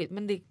sånt är roligt,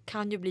 men det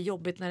kan ju bli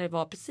jobbigt när det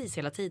var precis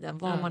hela tiden,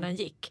 var man än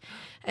gick.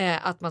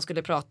 Att man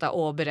skulle prata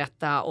och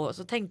berätta, och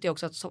så tänkte jag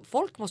också att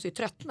folk måste ju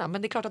tröttna,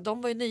 men det är klart att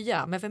de var ju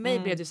nya. Men för mig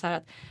blev det så här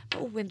att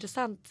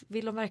ointressant,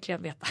 vill de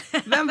verkligen veta.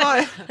 Vem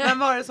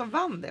var det som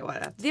vann det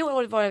året? Det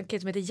året var en kille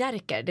som heter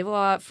Jerker. Det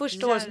var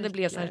första året som det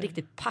blev så här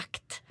riktigt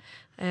pakt.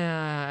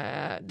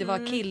 Det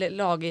var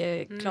killag,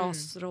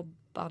 Claes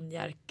Robban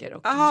Jerker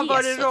och Jesus.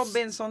 Var det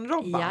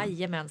Robinson-Robban?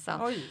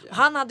 Jajamensan.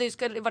 Han hade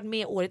ju varit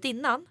med året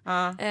innan.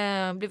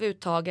 Blev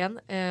uttagen.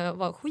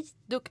 Var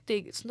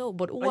skitduktig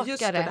snowboardåkare.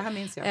 Just det här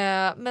minns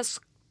jag. Men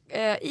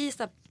i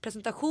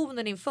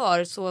presentationen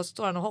inför så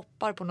står han och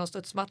hoppar på någon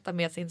studsmatta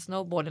med sin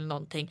snowboard eller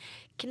någonting.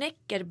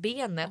 Knäcker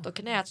benet och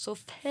knät så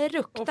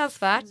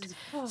fruktansvärt.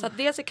 Så att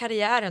dels är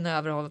karriären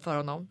över för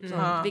honom.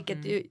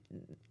 Vilket ju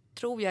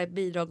tror jag är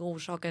bidrag och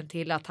orsaken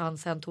till att han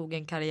sen tog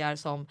en karriär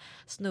som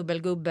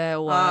snubbelgubbe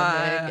och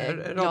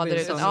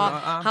Robinson.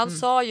 Han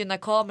sa ju när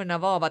kamerorna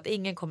var att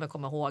ingen kommer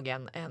komma ihåg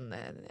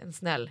en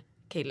snäll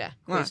kille.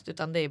 Just,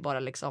 utan det är bara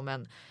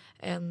liksom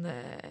en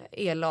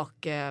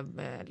elak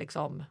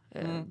liksom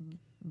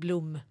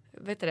Blom,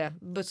 vet du det?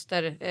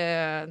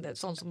 Buster,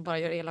 sån som bara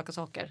gör elaka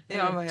saker.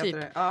 Ja, vad heter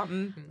det?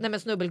 Nej, men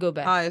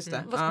snubbelgubbe. Ja, just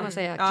det. Vad ska man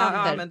säga?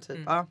 Klander. Men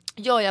typ,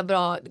 Gör jag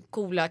bra,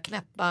 coola,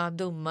 knäppa,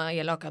 dumma,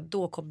 elaka,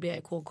 då blir jag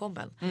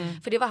ihågkommen.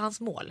 För det var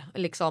hans mål,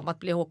 liksom, att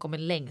bli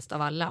ihågkommen längst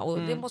av alla. Och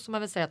det måste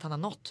man väl säga att han har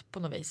nått på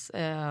något vis.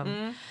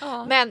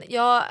 Men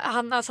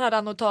annars hade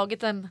han nog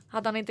tagit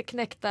hade han inte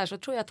knäckt där, så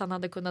tror jag att han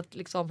hade kunnat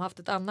liksom haft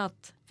ett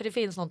annat, för det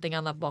finns någonting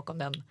annat bakom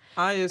den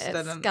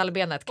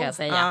skallbenet kan jag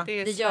säga.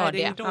 Det gör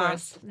det.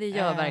 Det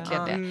gör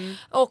verkligen det.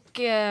 Och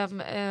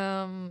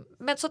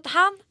men så att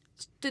han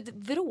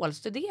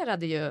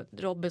vrålstuderade ju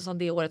Robinson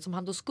det året som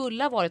han då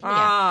skulle ha varit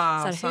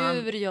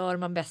med. Hur gör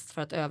man bäst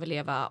för att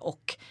överleva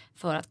och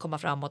för att komma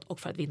framåt och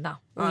för att vinna?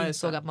 Och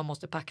insåg att man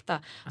måste pakta.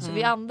 Så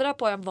vi andra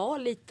på en var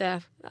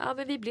lite,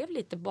 men vi blev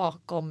lite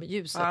bakom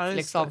ljuset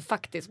liksom,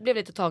 faktiskt. Blev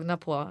lite tagna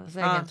på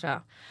sängen tror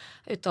jag.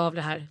 Utav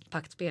det här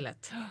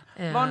paktspelet.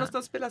 Var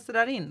någonstans spelas det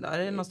där in då? Är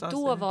det någonstans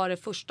då var det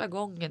första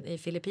gången i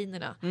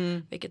Filippinerna.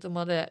 Vilket de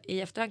hade,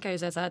 i efterhand kan jag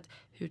säga så här att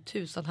hur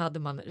tusan hade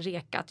man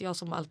rekat? Jag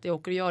som alltid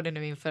åker och gör det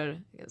nu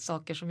inför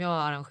saker som jag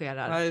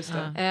arrangerar. Ja, just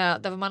det.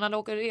 Därför man hade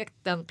åkt och rekt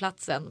den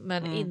platsen.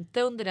 Men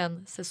inte under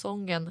den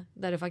säsongen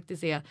där det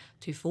faktiskt är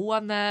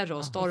tyfoner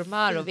och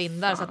stormar och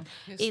vindar. Så att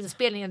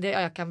inspelningen,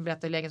 jag kan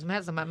berätta hur länge som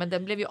helst om här, men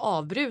den blev ju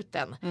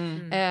avbruten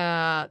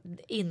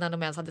innan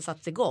de ens hade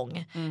satts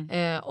igång.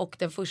 Och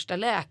den första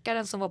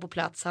läkaren som var på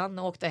plats, han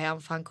åkte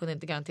hem för han kunde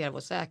inte garantera vår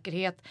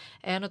säkerhet.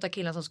 En av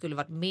killarna som skulle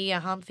varit med,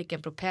 han fick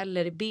en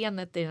propeller i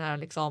benet i den här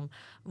liksom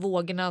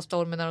vågorna och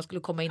stormen när de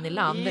skulle komma in i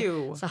land.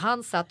 Så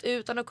han satt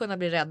utan att kunna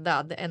bli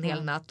räddad en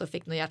hel natt och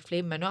fick någon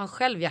hjärtflimmer. Nu är han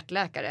själv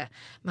hjärtläkare.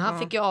 Men han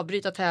fick ju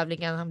avbryta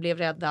tävlingen, han blev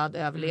räddad,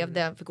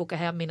 överlevde, fick åka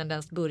hem innan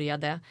den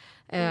började.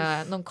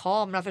 Någon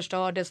kamera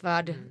förstördes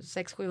värd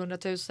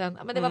 600-700 000.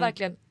 Men det var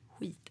verkligen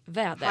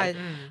skitväder.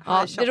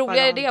 Det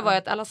roliga i det var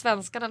att alla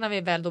svenskarna när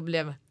vi väl då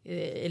blev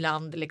i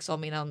land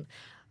liksom innan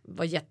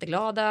var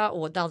jätteglada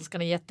och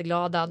danskarna är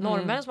jätteglada.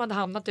 Norrmännen som hade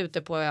hamnat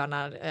ute på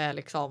öarna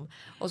liksom,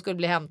 och skulle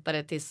bli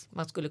hämtade tills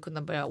man skulle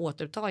kunna börja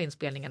återuppta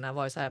inspelningarna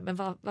var ju så här, men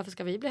varför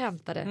ska vi bli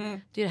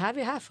hämtade? Det är det här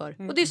vi är här för.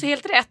 Och det är så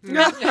helt rätt.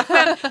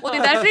 Och det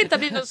är därför det inte har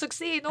blivit någon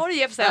succé i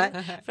Norge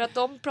sen. För att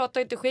de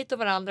pratar inte skit om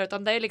varandra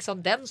utan det är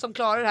liksom den som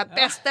klarar det här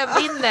bästa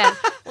vinner.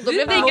 Och då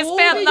blev det inget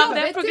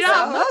spännande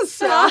program.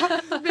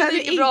 Då blev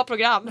det inget bra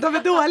program. De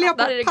är dåliga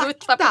på att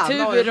pakta,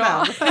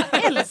 norrmän.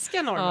 Jag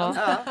älskar norrmän.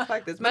 Ja,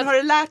 faktiskt. Men har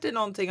du lärt dig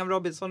någonting om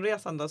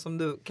Robinsonresan då, som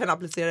du kan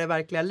applicera i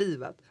verkliga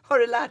livet? Har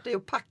du lärt dig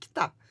att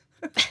pakta?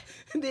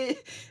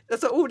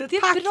 Alltså ordet det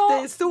är pakt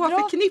är så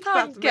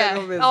förknippat med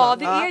Robinson. Ja,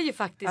 det är ju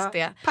faktiskt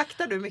det.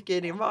 Paktar du mycket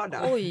i din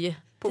vardag? Oj,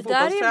 det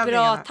där är en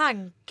bra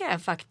tanke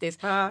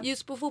faktiskt.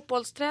 Just på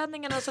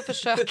fotbollsträningarna så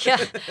försöker jag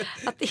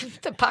att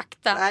inte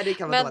pakta. Nej, det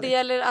kan vara men dåligt. det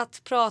gäller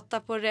att prata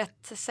på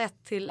rätt sätt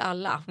till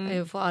alla.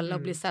 Få alla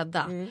att bli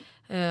sedda.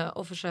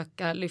 Och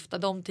försöka lyfta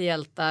dem till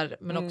hjältar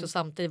men också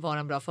samtidigt vara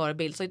en bra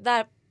förebild. Så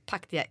där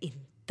paktar jag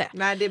inte.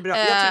 Nej, det är bra.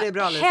 Jag tror det är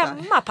bra, Lisa.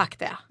 Hemma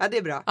paktar jag. Ja, det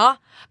är bra. Ja,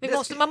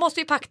 man måste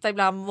ju pakta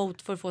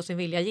ibland för att få sin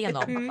vilja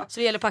igenom. Så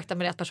det gäller att pakta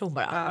med rätt person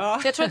bara.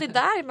 Så jag tror att det är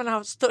där man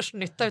har störst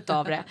nytta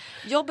utav det.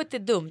 Jobbet är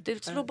dumt,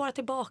 det slår bara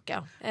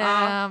tillbaka.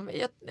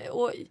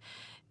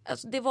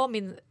 Alltså det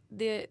var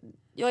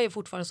jag är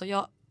fortfarande så,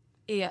 jag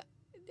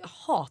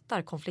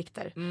hatar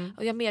konflikter.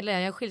 Och jag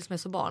är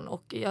skilsmässobarn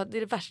och det är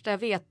det värsta jag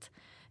vet.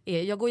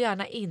 Jag går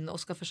gärna in och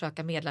ska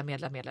försöka medla.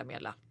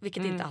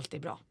 Vilket inte alltid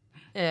är bra.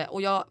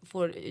 Och jag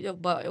får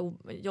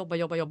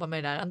jobba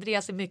med det där.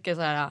 Andreas är mycket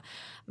så här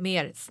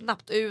mer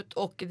snabbt ut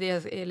och det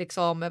är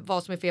liksom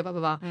vad som är fel.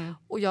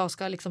 Och jag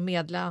ska liksom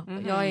medla.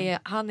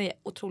 Han är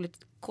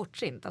otroligt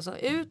kortsint. Alltså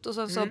ut och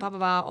så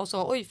pappa och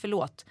så oj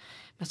förlåt.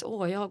 Men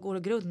så jag går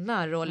och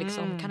grunnar och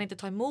liksom kan inte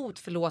ta emot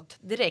förlåt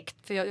direkt.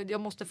 För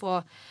jag måste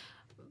få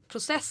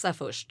processa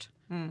först.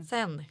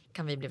 Sen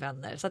kan vi bli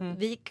vänner. Så att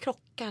vi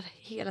krockar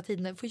hela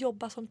tiden. Vi får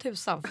jobba som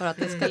tusan för att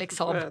det ska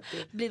liksom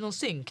bli någon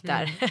synk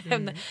där.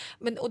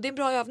 Och det är en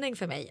bra övning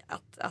för mig.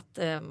 Att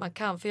man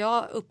kan. För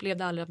jag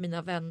upplevde aldrig att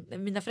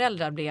mina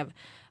föräldrar blev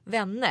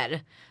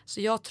vänner.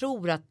 Så jag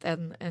tror att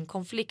en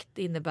konflikt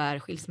innebär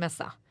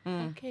skilsmässa.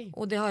 Okay.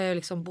 Och det har jag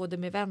liksom både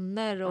med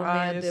vänner och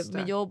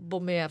med jobb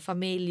och med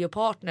familj och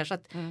partner. Så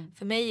att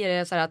för mig är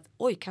det så här att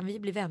oj, kan vi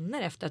bli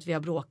vänner efter att vi har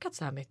bråkat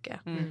så här mycket?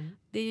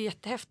 Det är ju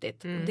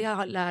jättehäftigt.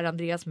 Det lär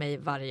Andreas mig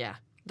varje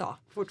dag.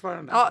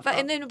 Fortfarande. Ja,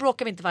 nu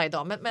bråkar vi inte varje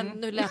dag, men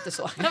nu lät det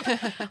så.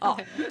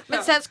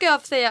 Men sen ska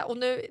jag säga, och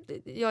nu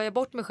gör jag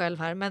bort mig själv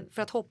här, men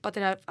för att hoppa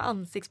till det här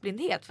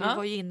ansiktsblindhet, för vi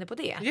var ju inne på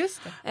det.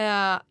 Just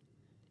det.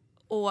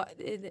 Och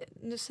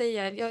nu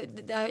säger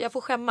jag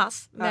får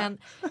skämmas, men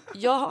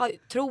jag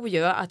tror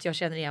ju att jag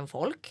känner igen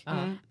folk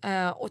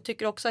och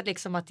tycker också att,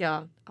 liksom att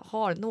jag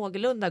har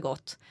någorlunda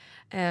gott.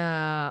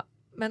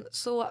 Men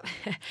så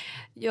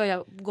gör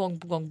jag gång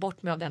på gång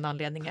bort mig av den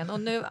anledningen. Och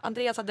nu,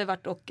 Andreas hade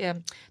varit och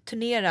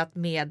turnerat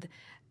med,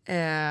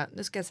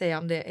 nu ska jag säga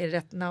om det är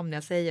rätt namn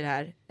jag säger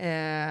här,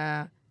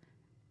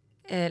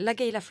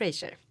 LaGaylia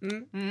Frazier.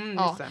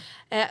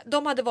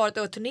 De hade varit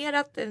och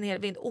turnerat en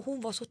hel vind och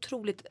hon var så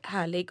otroligt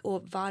härlig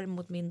och varm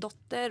mot min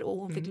dotter och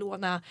hon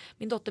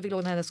min dotter fick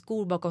låna hennes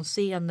skor bakom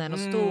scenen och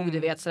stod, du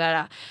vet,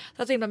 sådär.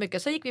 Så himla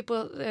mycket. Så gick vi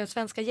på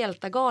Svenska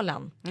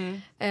hjältagalan.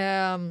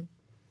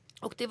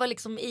 Och det var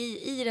liksom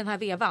i den här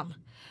vevan.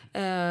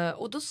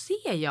 Och då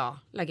ser jag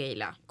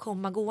LaGaylia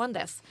komma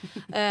gåendes.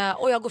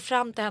 Och jag går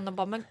fram till henne och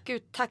bara, men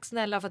gud, tack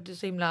snälla för att du är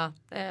så himla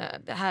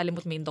härlig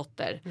mot min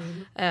dotter.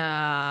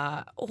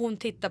 Och hon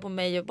tittar på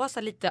mig och bara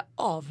så lite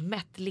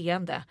avmätt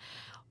leende.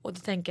 Och då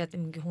tänker jag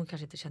att hon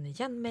kanske inte känner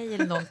igen mig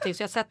eller någonting.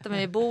 Så jag sätter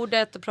mig i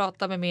bordet och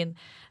pratar med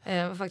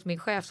min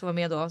chef som var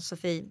med då,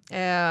 Sofie.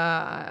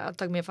 Jag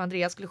tagit med för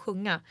Andreas skulle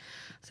sjunga.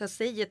 Så jag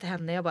säger till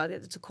henne, jag bara, det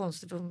är så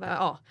konstigt. För hon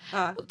bara, Och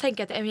då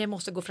tänker jag att jag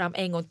måste gå fram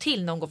en gång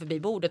till när hon går förbi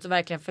bordet och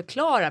verkligen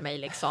förklara mig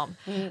liksom.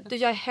 Då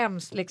jag är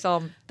hemskt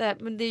liksom.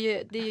 Men det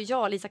är ju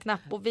jag, Lisa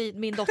Knapp och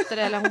min dotter.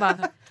 Eller hon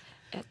bara,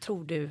 jag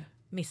tror du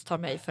misstar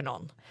mig för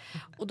någon.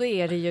 Och då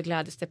är det ju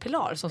Gladys de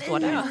Pilar som står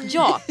där.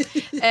 Ja.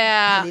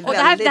 Och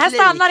det här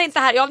stannar inte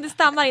här. Ja, det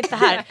stannar inte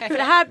här. För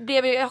det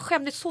här jag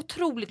skämdes så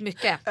otroligt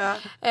mycket.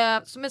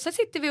 Men sen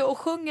sitter vi och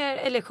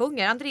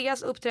sjunger.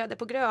 Andreas uppträder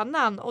på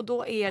Grönan och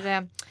då är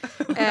det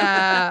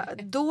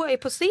då är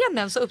på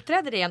scenen så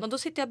uppträder det igen och då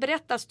sitter jag och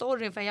berättar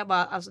storyn för jag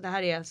bara, alltså det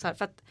här är så här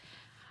för att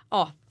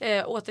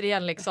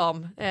återigen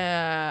liksom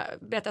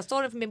berättar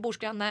storyn för min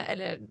bordsgranne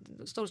eller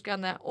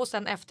storsgranne och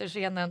sen efter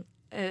scenen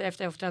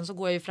efter så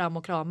går jag ju fram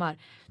och kramar.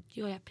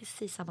 Gör jag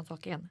precis samma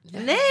sak igen.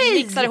 Nej!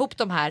 Mixar ihop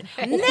de här.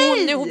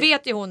 Och hon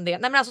vet ju hon det.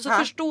 Nej men alltså så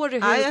förstår du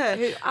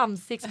hur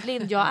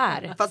ansiktsblind jag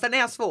är. Fast den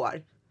är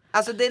svår.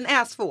 Alltså den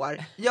är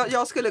svår.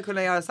 Jag skulle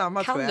kunna göra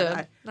samma kan tror jag.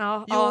 Du?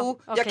 Ja, jo,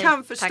 okay. jag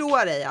kan förstå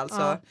dig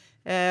alltså.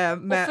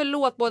 Och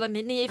förlåt båda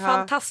ni är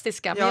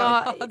fantastiska.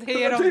 Men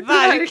det är de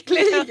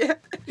verkligen.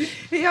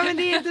 Ja, men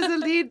det är inte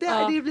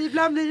så,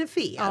 ibland blir det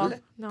fel.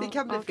 Det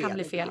kan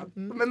bli fel.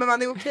 Men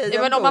man är okej.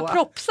 Men om man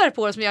propsar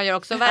på det som jag gör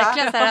också,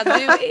 verkligen så här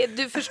att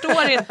du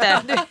förstår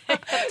inte.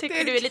 Jag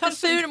tycker du är lite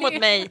sur mot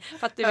mig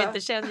för att du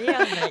inte känner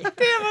igen mig.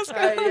 Det är vad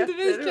ska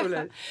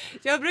undvika.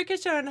 Jag brukar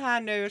köra den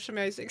här nu som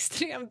jag är så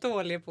extremt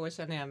dålig på att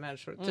känna igen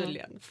människor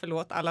tydligen.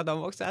 Förlåt alla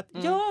dem också. Att,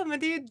 ja, men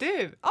det är ju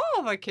du.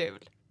 Vad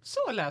kul.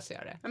 Så löser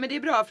jag det. Ja, men det är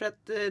bra för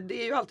att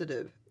det är ju alltid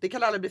du. Det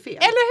kan aldrig bli fel.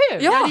 Eller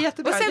hur? Ja, det är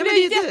jättebra. Och sen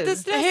blir jag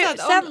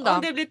jättestressad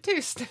om det blir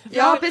tyst.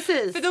 Ja,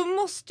 precis. För då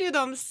måste ju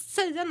de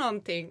säga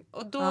någonting.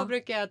 Och då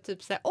brukar jag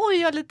typ säga, oj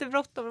jag har lite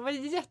bråttom. Det var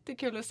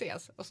jättekul att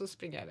ses. Och så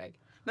springer jag iväg.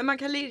 Men man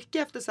kan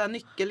lirka efter så här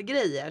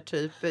nyckelgrejer.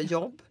 Typ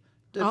jobb.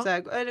 Typ så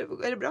här,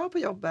 är det bra på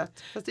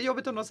jobbet? Fast det är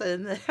jobbigt om de säger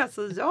nej.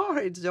 Alltså jag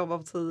har inte jobb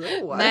om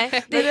 10 år.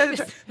 Nej,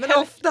 men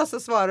ofta så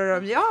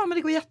svarar de ja men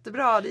det går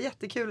jättebra. Det är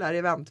jättekul här i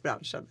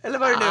eventbranschen. Eller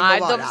vad det nu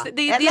må vara.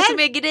 Det är det som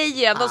är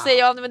grejen. De säger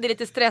ja men det är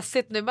lite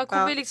stressigt nu. Man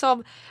kommer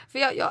liksom. För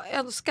jag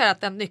önskar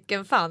att den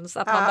nyckeln fanns.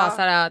 Att man bara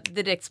så här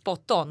direkt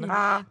spot on.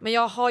 Men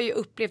jag har ju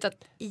upplevt att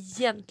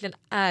egentligen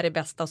är det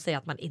bästa att säga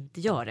att man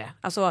inte gör det.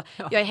 Alltså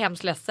jag är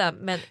hemskt ledsen.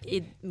 Men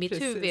i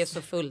mitt huvud är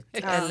så fullt.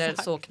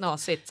 Eller så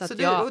knasigt. Så att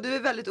och du är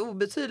väldigt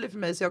obetydlig för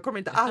mig så jag kommer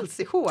inte alls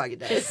ihåg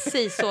det.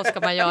 Precis så ska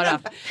man göra.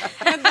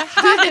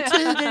 Du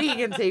betyder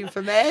ingenting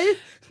för mig.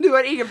 Du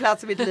har ingen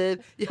plats i mitt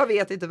liv. Jag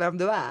vet inte vem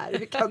du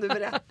är. Kan du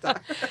berätta?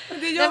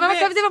 Det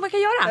är vad man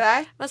kan göra.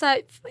 Nej. Men så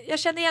här, jag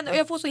känner igen och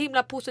jag får så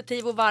himla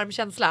positiv och varm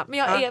känsla. Men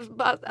jag är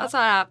bara, alltså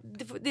här,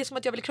 det är som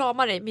att jag vill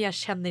krama dig men jag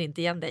känner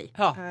inte igen dig.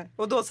 Ja.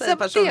 Och då säger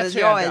personen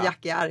jag är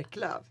Jackie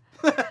Arklöv.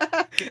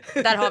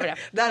 Där har vi det.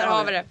 Där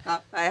har vi det.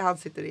 Ja, nej, han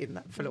sitter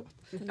inne. Förlåt.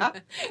 Ja.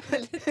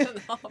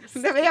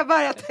 Nej, men jag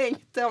bara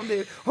tänkte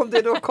om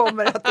det då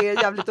kommer att det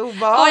är jävligt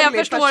obehagligt. Ja, jag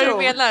förstår vad du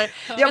menar.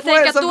 Jag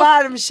får en så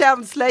varm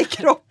känsla i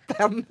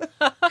kroppen.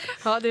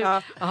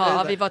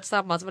 Vi var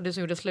tillsammans. Det var du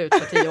som gjorde slut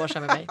för 10 år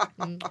sedan med mig.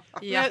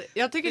 Ja.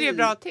 Jag tycker det är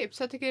bra tips.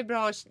 Jag tycker det är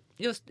bra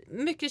just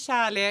mycket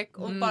kärlek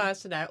och bara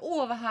sådär.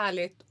 Vad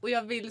härligt. Och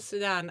jag vill så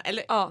gärna.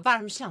 Eller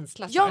varm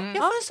känsla. Jag får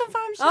en så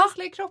varm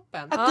känsla i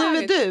kroppen. Att du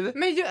är du.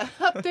 Men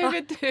att du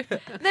är du.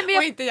 Nej,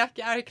 och inte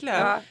Jackie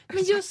Arklöv.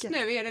 Men just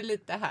nu är det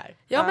lite här.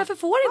 Ja, men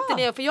får inte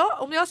ni?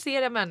 För om jag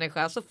ser en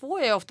människa så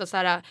får jag ofta så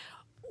här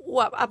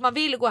att man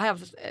vill gå hem.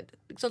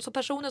 Så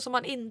personer som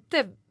man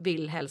inte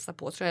vill hälsa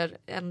på tror jag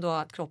ändå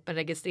att kroppen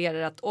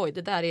registrerar att oj,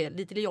 det där är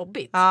lite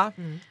jobbigt. Ja.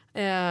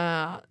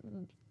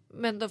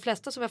 Men de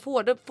flesta som jag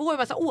får, då får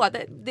jag så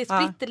det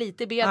spritter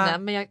lite i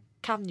benen men jag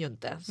kan ju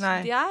inte. Så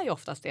det är ju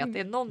oftast det att det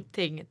är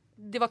någonting.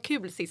 Det var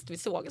kul sist vi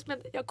sågs men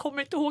jag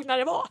kommer inte ihåg när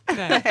det var.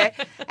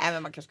 Nej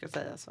men man kanske ska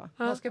säga så.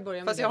 Jag ska börja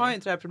med fast jag har ju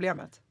inte det här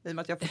problemet. I och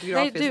med att jag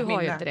fotografiskt minne. Nej, du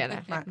har ju inte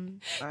det.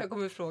 Jag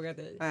kommer fråga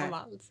dig om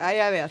allt. Nej,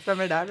 jag vet. Vem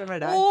är det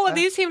där?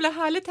 Det är så himla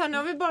härligt här. Nu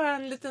har vi bara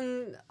en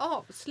liten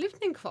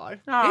avslutning kvar.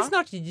 Det är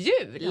snart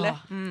jul.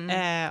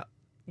 Ja.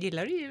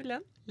 Gillar du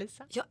julen,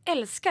 Lisa? Jag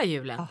älskar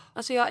julen.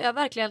 Alltså jag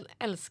verkligen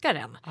älskar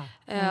den.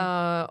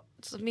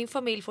 Så min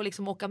familj får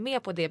liksom åka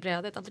med på det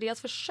brädet.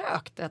 Andreas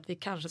försökte att vi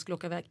kanske skulle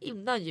åka iväg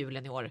innan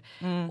julen i år.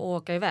 Och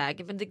åka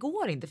iväg. Men det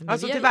går inte. För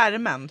alltså till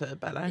värmen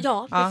typ eller?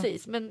 Ja,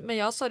 precis. Men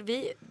jag sa att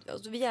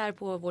vi är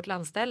på vårt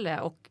landställe.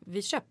 Och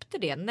vi köpte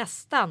det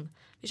nästan.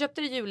 Vi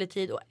köpte det i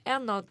juletid. Och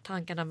en av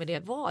tankarna med det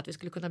var att vi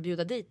skulle kunna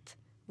bjuda dit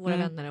våra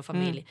vänner och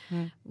familj.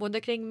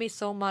 Både kring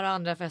midsommar och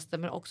andra fester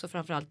men också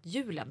framförallt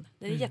julen.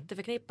 Det är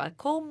jätteförknippat.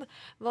 Kom,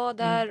 var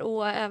där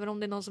och även om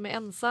det är någon som är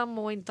ensam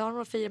och inte har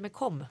någon fira med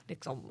kom.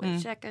 Liksom.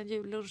 Käka en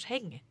jullunch,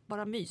 häng.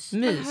 Bara mys.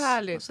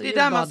 Härligt. Det är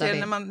där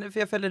man ser för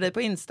jag följer dig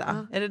på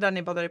Insta. Är det där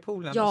ni badar i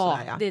poolen? Ja,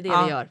 det är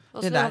det vi gör.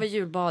 Och så har vi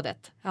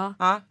julbadet.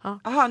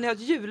 Jaha,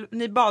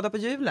 ni badar på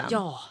julen?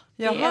 Ja.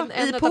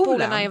 En av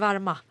poolerna är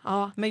varma.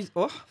 Ja. Men,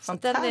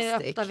 fantastiskt.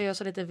 Den öppnar vi och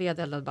så lite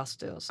vedeldad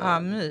bastu. Och så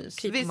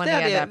mys. Visst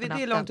är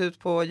det är långt ut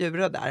på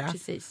Djurö där. Ja.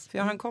 Precis. För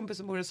jag har en kompis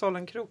som bor i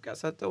Sollenkroka.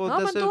 Så att,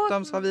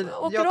 dessutom så har vi...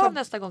 åker av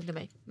nästa gång till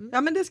mig.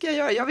 Ja men det ska jag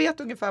göra. Jag vet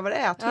ungefär vad det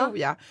är tror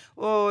jag.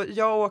 Och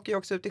jag åker ju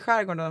också ut i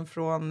skärgården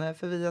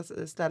för vi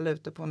har ställe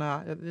ute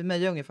på vid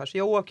mig ungefär. Så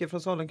jag åker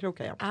från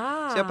Sollenkroka igen.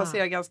 Så jag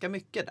passerar ganska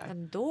mycket där.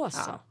 Ändå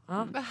så.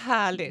 Vad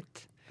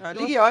härligt. Ja,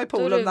 ligger jag i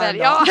poolen där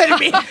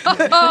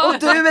och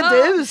du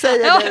är du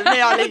säger du när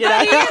jag ligger där.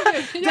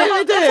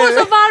 Du får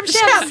så varm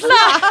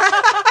känsla.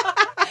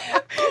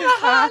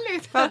 Vad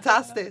härligt.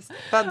 Fantastiskt.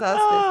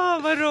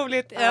 Vad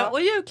roligt.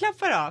 Och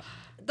julklappar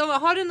då?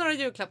 Har du några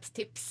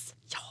julklappstips?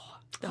 Ja,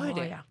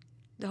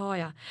 det har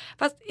jag.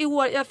 Fast i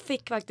år, jag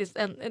fick faktiskt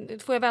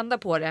får jag vända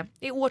på det.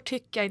 I år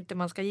tycker jag inte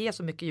man ska ge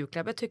så mycket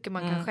julklapp. Jag tycker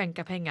man kan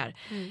skänka pengar.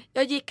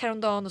 Jag gick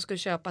häromdagen och skulle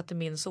köpa till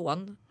min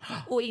son.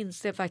 Och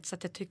inser faktiskt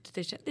att jag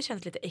tyckte det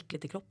känns lite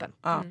äckligt i kroppen.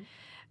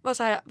 Var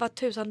så här, vad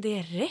tusan,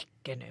 det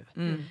räcker nu.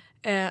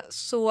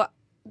 Så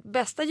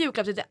bästa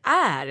julklappet det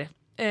är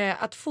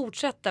att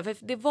fortsätta, för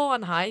det var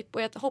en hype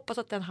och jag hoppas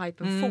att den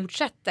hypen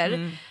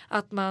fortsätter,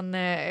 att man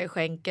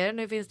skänker.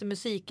 Nu finns det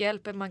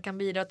musikhjälp man kan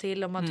bidra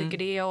till om man tycker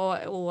det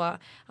och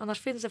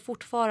annars finns det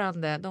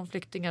fortfarande de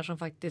flyktingar som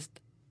faktiskt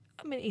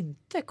men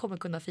inte kommer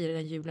kunna fira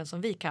den julen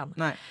som vi kan.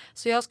 Nej.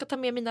 Så jag ska ta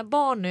med mina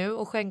barn nu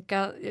och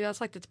skänka, jag har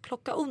sagt att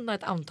plocka undan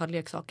ett antal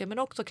leksaker men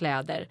också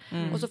kläder.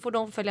 Och så får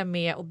de följa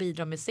med och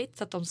bidra med sitt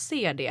så att de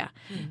ser det.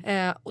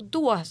 Och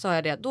då sa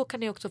jag det, då kan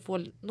ni också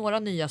få några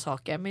nya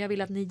saker, men jag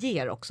vill att ni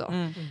ger också.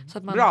 Så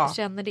att man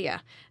känner det.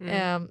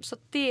 Så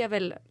att det är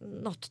väl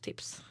något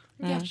tips.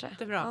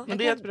 Jättebra. Ja. Men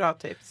det är ett bra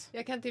tips.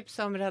 Jag kan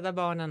tipsa om Rädda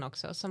Barnen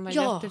också, som har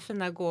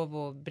jättefina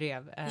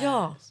gåvobrev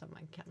som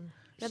man kan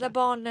Rädda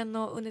Barnen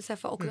och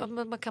Unicef och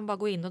man kan bara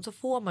gå in och så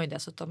får man ju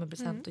dessutom en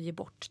present och ge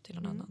bort till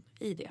någon annan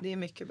i det. Det är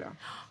mycket bra.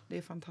 Det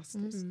är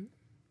fantastiskt.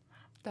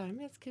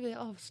 Därmed ska vi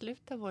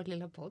avsluta vår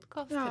lilla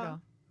podcast idag.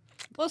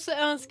 Och så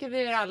önskar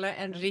vi er alla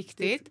en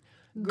riktigt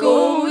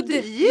God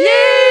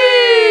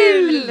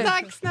jul!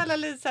 Tack snälla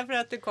Lisa för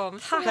att du kom.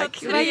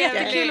 Tack. Det var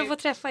jättekul att få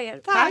träffa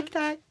er.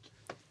 Tack.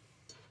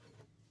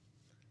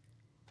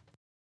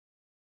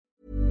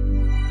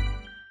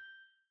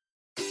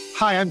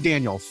 Hi, I'm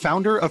Daniel,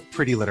 founder of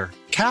Pretty Litter.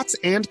 Cats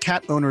and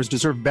cat owners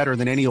deserve better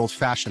than any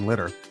old-fashioned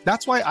litter.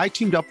 That's why I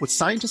teamed up with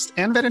scientists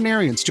and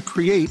veterinarians to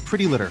create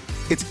Pretty Litter.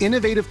 Its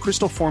innovative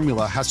crystal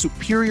formula has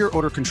superior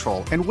odor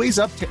control and weighs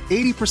up to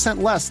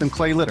 80% less than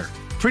clay litter.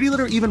 Pretty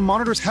Litter even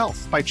monitors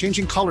health by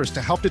changing colors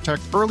to help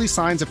detect early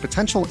signs of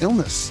potential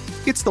illness.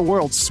 It's the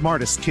world's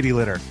smartest kitty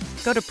litter.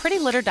 Go to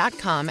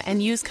prettylitter.com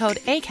and use code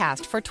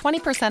ACAST for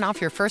 20% off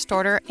your first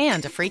order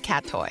and a free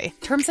cat toy.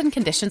 Terms and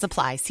conditions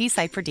apply. See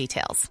site for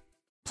details.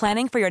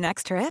 Planning for your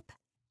next trip?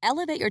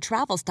 Elevate your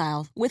travel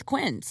style with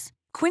Quince.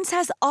 Quince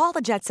has all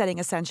the jet-setting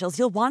essentials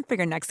you'll want for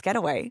your next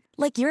getaway,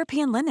 like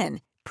European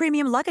linen,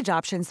 premium luggage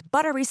options,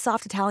 buttery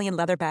soft Italian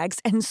leather bags,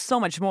 and so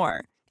much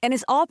more. And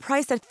is all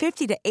priced at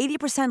 50 to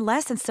 80%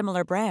 less than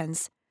similar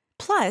brands.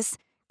 Plus,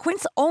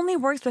 Quince only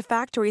works with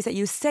factories that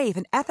use safe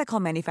and ethical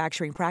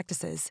manufacturing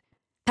practices.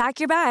 Pack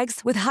your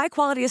bags with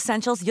high-quality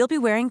essentials you'll be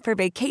wearing for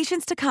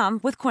vacations to come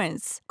with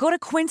Quince. Go to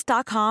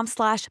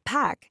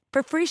quince.com/pack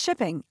for free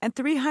shipping and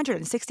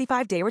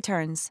 365-day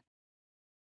returns.